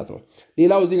 ይመጣል ማለት ነው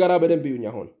ሌላው እዚህ ጋር በደንብ ይዩኝ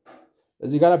አሁን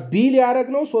እዚህ ጋር ቢል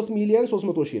ያደረግነው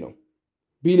 3,300,000 ነው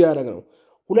ቢል ያደረግነው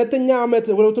ሁለተኛ ዓመት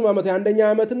ሁለቱም ዓመት የአንደኛ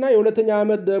ዓመትና የሁለተኛ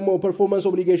ዓመት ደግሞ ፐርፎርማንስ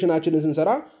ኦብሊጌሽናችንን ስንሰራ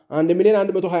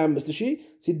 1,125,000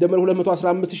 ሲደመር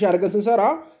 215,000 አድርገን ስንሰራ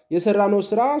የሰራነው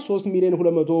ስራ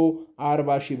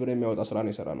 3,240,000 ብር የሚያወጣ ስራ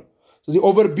ነው የሰራነው ስለዚህ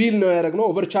ኦቨር ቢል ነው ያደረግነው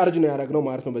ኦቨር ቻርጅ ነው ያደረግነው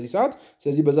ማለት ነው በዚህ ሰዓት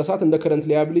ስለዚህ በዛ ሰዓት እንደ current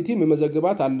liability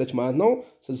መመዘግባት አለች ማለት ነው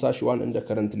 60,000 እንደ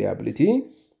current liability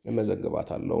መመዘግባት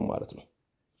አለው ማለት ነው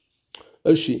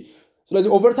እሺ ስለዚህ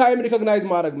ኦቨር ታይም ሪኮግናይዝ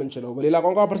ማድረግ ምንችለው በሌላ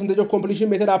ቋንቋ ፐርሰንቴጅ ኦፍ ኮምፕሊሽን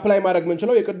ሜተድ አፕላይ ማድረግ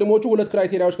ምንችለው የቀድሞቹ ሁለት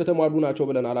ክራይቴሪያዎች ከተሟሉ ናቸው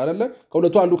ብለናል አይደለ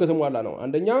ከሁለቱ አንዱ ከተሟላ ነው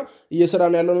አንደኛ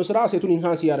እየሰራን ያለነው ስራ አሴቱን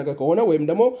ኢንሃንስ ያደረገ ከሆነ ወይም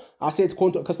ደግሞ አሴት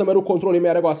ከስተመሩ ኮንትሮል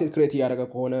የሚያደርገው አሴት ክሬት ያደረገ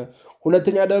ከሆነ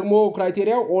ሁለተኛ ደግሞ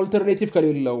ክራይቴሪያው ኦልተርኔቲቭ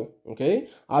ከሌለው ኦኬ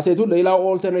አሴቱን ሌላው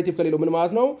ኦልተርኔቲቭ ከሌለው ምን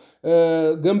ማለት ነው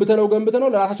ገንብተነው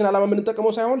ለራሳችን ዓላማ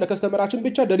የምንጠቀመው ሳይሆን ለከስተመራችን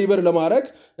ብቻ ዴሊቨር ለማድረግ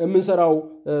የምንሰራው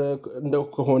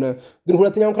ከሆነ ግን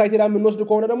ሁለተኛው ክራይቴሪያ የምንወስድ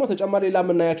ከሆነ ደግሞ ተጨማሪ ሌላ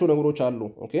የምናያቸው ነገሮች አሉ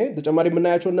ኦኬ ተጨማሪ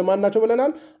የምናያቸው እነማን ናቸው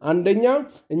ብለናል አንደኛ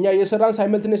እኛ የሰራን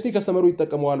ሳይመልቲነስሊ ከስተመሩ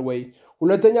ይጠቀመዋል ወይ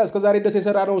ሁለተኛ እስከዛሬ ድረስ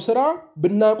የሰራነው ስራ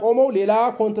ብናቆመው ሌላ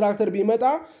ኮንትራክተር ቢመጣ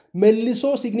መልሶ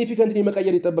ሲግኒፊካንትሊ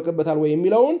መቀየር ይጠበቅበታል ወይ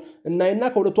የሚለውን እናይና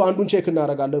ከሁለቱ አንዱን ቼክ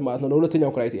እናደርጋለን ማለት ነው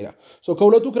ለሁለተኛው ክራይቴሪያ ሶ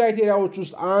ከሁለቱ ክራይቴሪያዎች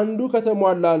ውስጥ አንዱ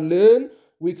ከተሟላልን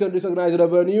we can recognize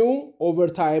revenue over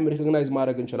time recognize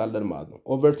ማድረግ እንችላለን ማለት ነው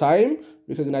over time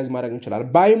recognize ማድረግ እንችላለን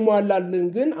ባይሟላልን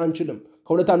ግን አንችልም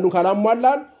ከሁለት አንዱን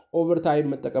ካላሟላን over time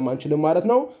መጠቀም አንችልም ማለት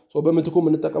ነው ሶ በምትኩ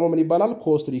የምንጠቀመው ምን ይባላል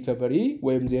cost recovery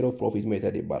ወይም zero profit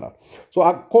method ይባላል so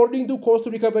according to cost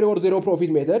recovery or zero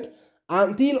profit method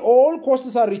until all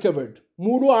costs are recovered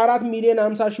ሙሉ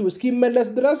 4,50,000 እስኪመለስ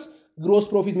ድረስ gross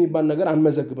profit የሚባል ነገር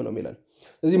አንመዘግብ ነው የሚለን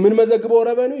ስለዚህ ምን መዘግበው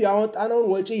revenue ያወጣነውን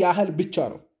ወጪ ያህል ብቻ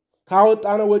ነው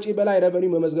ካወጣነው ወጪ በላይ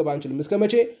revenue መመዝገብ አንችልም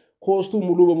እስከመቼ ኮስቱ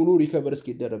ሙሉ በሙሉ ሪከቨር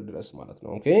እስኪደረግ ድረስ ማለት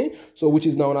ነው ኦኬ so which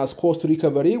is known as cost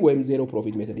recovery ወይም zero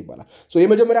profit method ይባላል so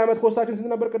የመጀመሪያ ዓመት ኮስታችን ስንት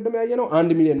ነበር ቀደም ያየነው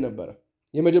 1 ሚሊዮን ነበር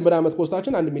የመጀመሪያ ዓመት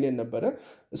ኮስታችን 1 ሚሊዮን ነበር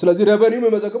ስለዚህ revenue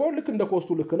መመዘግበው ልክ እንደ ኮስቱ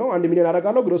ልክ ነው 1 ሚሊዮን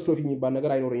አደርጋለሁ gross profit የሚባል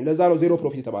ነገር አይኖርኝም ለዛ ነው zero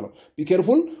profit የተባለው be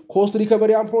careful cost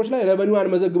recovery approach ላይ revenue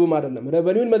አንመዘግብም አይደለም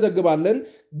revenue እንመዘግባለን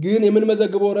ግን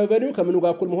የምንመዘግበው revenue ከምኑ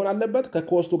ጋር እኩል መሆን አለበት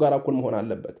ከኮስቱ ጋር እኩል መሆን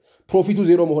አለበት ፕሮፊቱ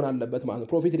ዜሮ መሆን አለበት ማለት ነው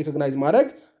ፕሮፊት ሪኮግናይዝ ማድረግ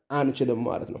አንችልም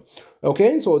ማለት ነው ኦኬ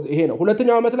ሶ ይሄ ነው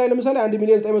ሁለተኛው ዓመት ላይ ለምሳሌ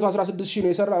 1,916,000 ነው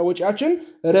የሰራ ወጪያችን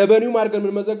revenue ማድረግ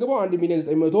ምን መዘግበው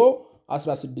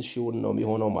 1,916,000 ነው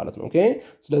የሚሆነው ማለት ነው ኦኬ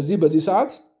ስለዚህ በዚህ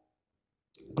ሰዓት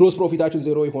ግሮስ ፕሮፊታችን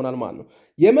ዜሮ ይሆናል ማለት ነው።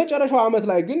 የመጨረሻው ዓመት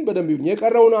ላይ ግን በደንብ ይሁን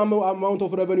የቀረውን አማውንት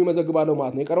ኦፍ ሬቨኒው መዘግባለሁ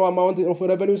ማለት ነው። የቀረው አማውንት ኦፍ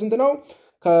ሬቨኒው ስንት ነው?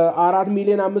 ከ4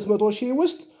 ሚሊዮን 500 ሺህ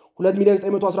ውስጥ 2 ሚሊዮን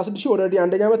 916 ሺህ ኦልሬዲ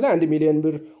አንደኛ ዓመት ላይ 1 ሚሊዮን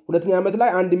ብር፣ ሁለተኛ ዓመት ላይ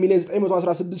 1 ሚሊዮን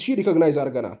 916 ሺህ ሪኮግናይዝ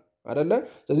አድርገናል አይደለ?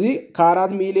 ስለዚህ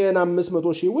ከ4 ሚሊዮን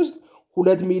 500 ሺህ ውስጥ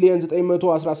 2 ሚሊዮን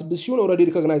 916 ሺህን ኦልሬዲ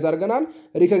ሪኮግናይዝ አድርገናል።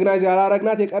 ሪኮግናይዝ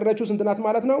ያላረግናት የቀረችው ስንት ናት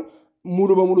ማለት ነው? ሙሉ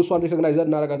በሙሉ እሷን ሪኮግናይዝ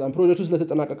እናረጋታለን ፕሮጀክቱ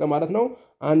ስለተጠናቀቀ ማለት ነው።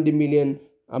 1 ሚሊዮን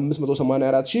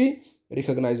 584 ሺህ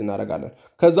ሪኮግናይዝ እናደርጋለን።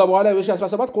 ከዛ በኋላ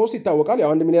የ2017 ኮስት ይታወቃል። ያው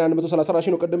 1 ሚሊዮን 134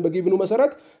 ሺህ ነው ቀደም በጊቭኑ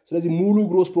መሰረት። ስለዚህ ሙሉ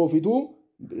ግሮስ ፕሮፊቱ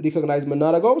ሪኮግናይዝ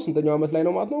የምናደርገው ስንተኛው ዓመት ላይ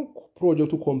ነው ማለት ነው?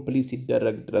 ፕሮጀክቱ ኮምፕሊት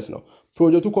ሲደረግ ድረስ ነው።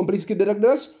 ፕሮጀክቱ ኮምፕሊት እስኪደረግ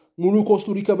ድረስ ሙሉ ኮስቱ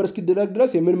ሪከቨር እስኪደረግ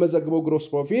ድረስ የምንመዘግበው ግሮስ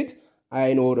ፕሮፊት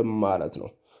አይኖርም ማለት ነው።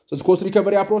 ስለዚህ ኮስት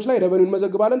ሪከቨሪ አፕሮች ላይ ሬቨኒው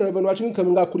እንመዘግባለን። ሬቨኒዋችንን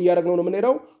ከምን ጋር እኩል እያደረግነው ነው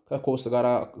የምንሄደው? ከኮስት ጋር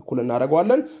እኩል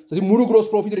እናደርገዋለን። ስለዚህ ሙሉ ግሮስ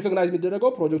ፕሮፊት ሪኮግናይዝ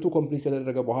የሚደረገው ፕሮጀክቱ ኮምፕሊት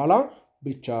ከተደረገ በኋላ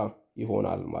ብቻ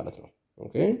ይሆናል ማለት ነው።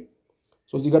 ኦኬ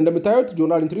ሶ እዚህ ጋር እንደምታዩት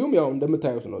ጆርናል ኢንትሪውም ያው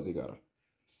እንደምታዩት ነው። እዚህ ጋር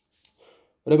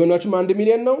ሬቨኒዋችን 1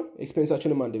 ሚሊዮን ነው፣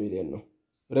 ኤክስፔንሳችንም 1 ሚሊዮን ነው።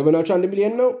 ሬቨኒዋችን 1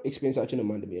 ሚሊዮን ነው፣ ኤክስፔንሳችንም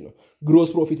 1 ሚሊዮን ነው። ግሮስ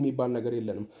ፕሮፊት የሚባል ነገር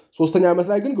የለንም። ሶስተኛ ዓመት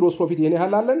ላይ ግን ግሮስ ፕሮፊት ይሄን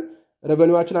ያህል አለን።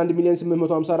 ሬቨኒዋችን 1 ሚሊዮን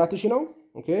 854 ሺህ ነው።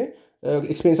 ኦኬ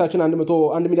ኤክስፔንሳችን 1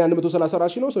 ሚሊዮን 134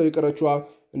 ሺህ ነው። ሰው የቀረችዋ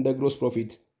እንደ ግሮስ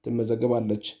ፕሮፊት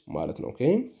ትመዘገባለች ማለት ነው። ኦኬ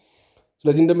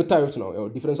ስለዚህ እንደምታዩት ነው ያው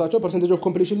ዲፈረንሳቸው ፐርሰንቴጅ ኦፍ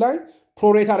ኮምፕሊሽን ላይ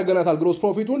ፕሮሬት አድርገናታል። ግሮስ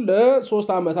ፕሮፊቱን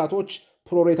ለ3 ዓመታቶች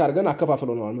ፕሮሬት አድርገን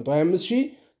አከፋፍለናል። 125 ሺህ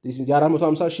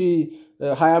የ450 ሺህ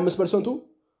 25%፣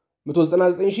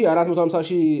 199 ሺህ 450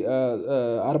 ሺህ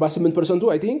 48%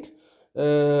 አይ ቲንክ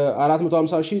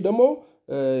 450 ሺህ ደግሞ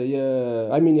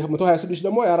 126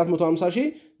 ደግሞ የ450 ሺህ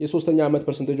የሶስተኛ ዓመት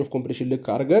ፐርሰንቴጅ ኦፍ ኮምፕሊሽን ልክ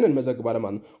አድርገን እንመዘግባለን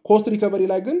ማለት ነው። ኮስት ሪከቨሪ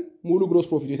ላይ ግን ሙሉ ግሮስ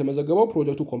ፕሮፊቱ የተመዘገበው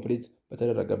ፕሮጀክቱ ኮምፕሊት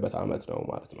በተደረገበት ዓመት ነው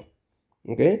ማለት ነው።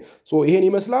 ኦኬ ሶ ይሄን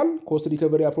ይመስላል ኮስት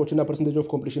ሪከቨሪ አፕሮች እና ፐርሰንቴጅ ኦፍ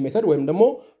ኮምፕሊሽን ሜተድ ወይም ደግሞ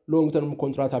ሎንግ ተርም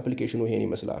ኮንትራክት አፕሊኬሽኑ ይሄን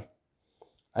ይመስላል።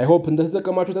 አይ ሆፕ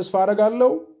እንደተጠቀማችሁ ተስፋ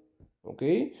አደርጋለሁ። ኦኬ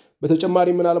በተጨማሪ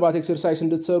ምናልባት ኤክሰርሳይዝ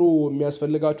እንድትሰሩ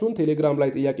የሚያስፈልጋችሁን ቴሌግራም ላይ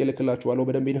ጥያቄ ልክላችኋለሁ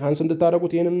በደንብ ኢንሃንስ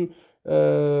እንድታደርጉት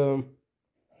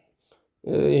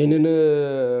ይሄንን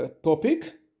ቶፒክ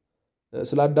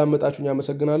ስላዳመጣችሁኝ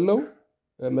አመሰግናለሁ።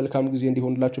 መልካም ጊዜ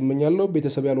እንዲሆንላችሁ እመኛለሁ።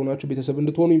 ቤተሰብ ያልሆናችሁ ቤተሰብ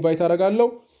እንድትሆኑ ኢንቫይት አደርጋለሁ።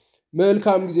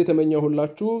 መልካም ጊዜ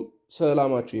ተመኘሁላችሁ።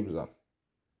 ሰላማችሁ ይብዛ።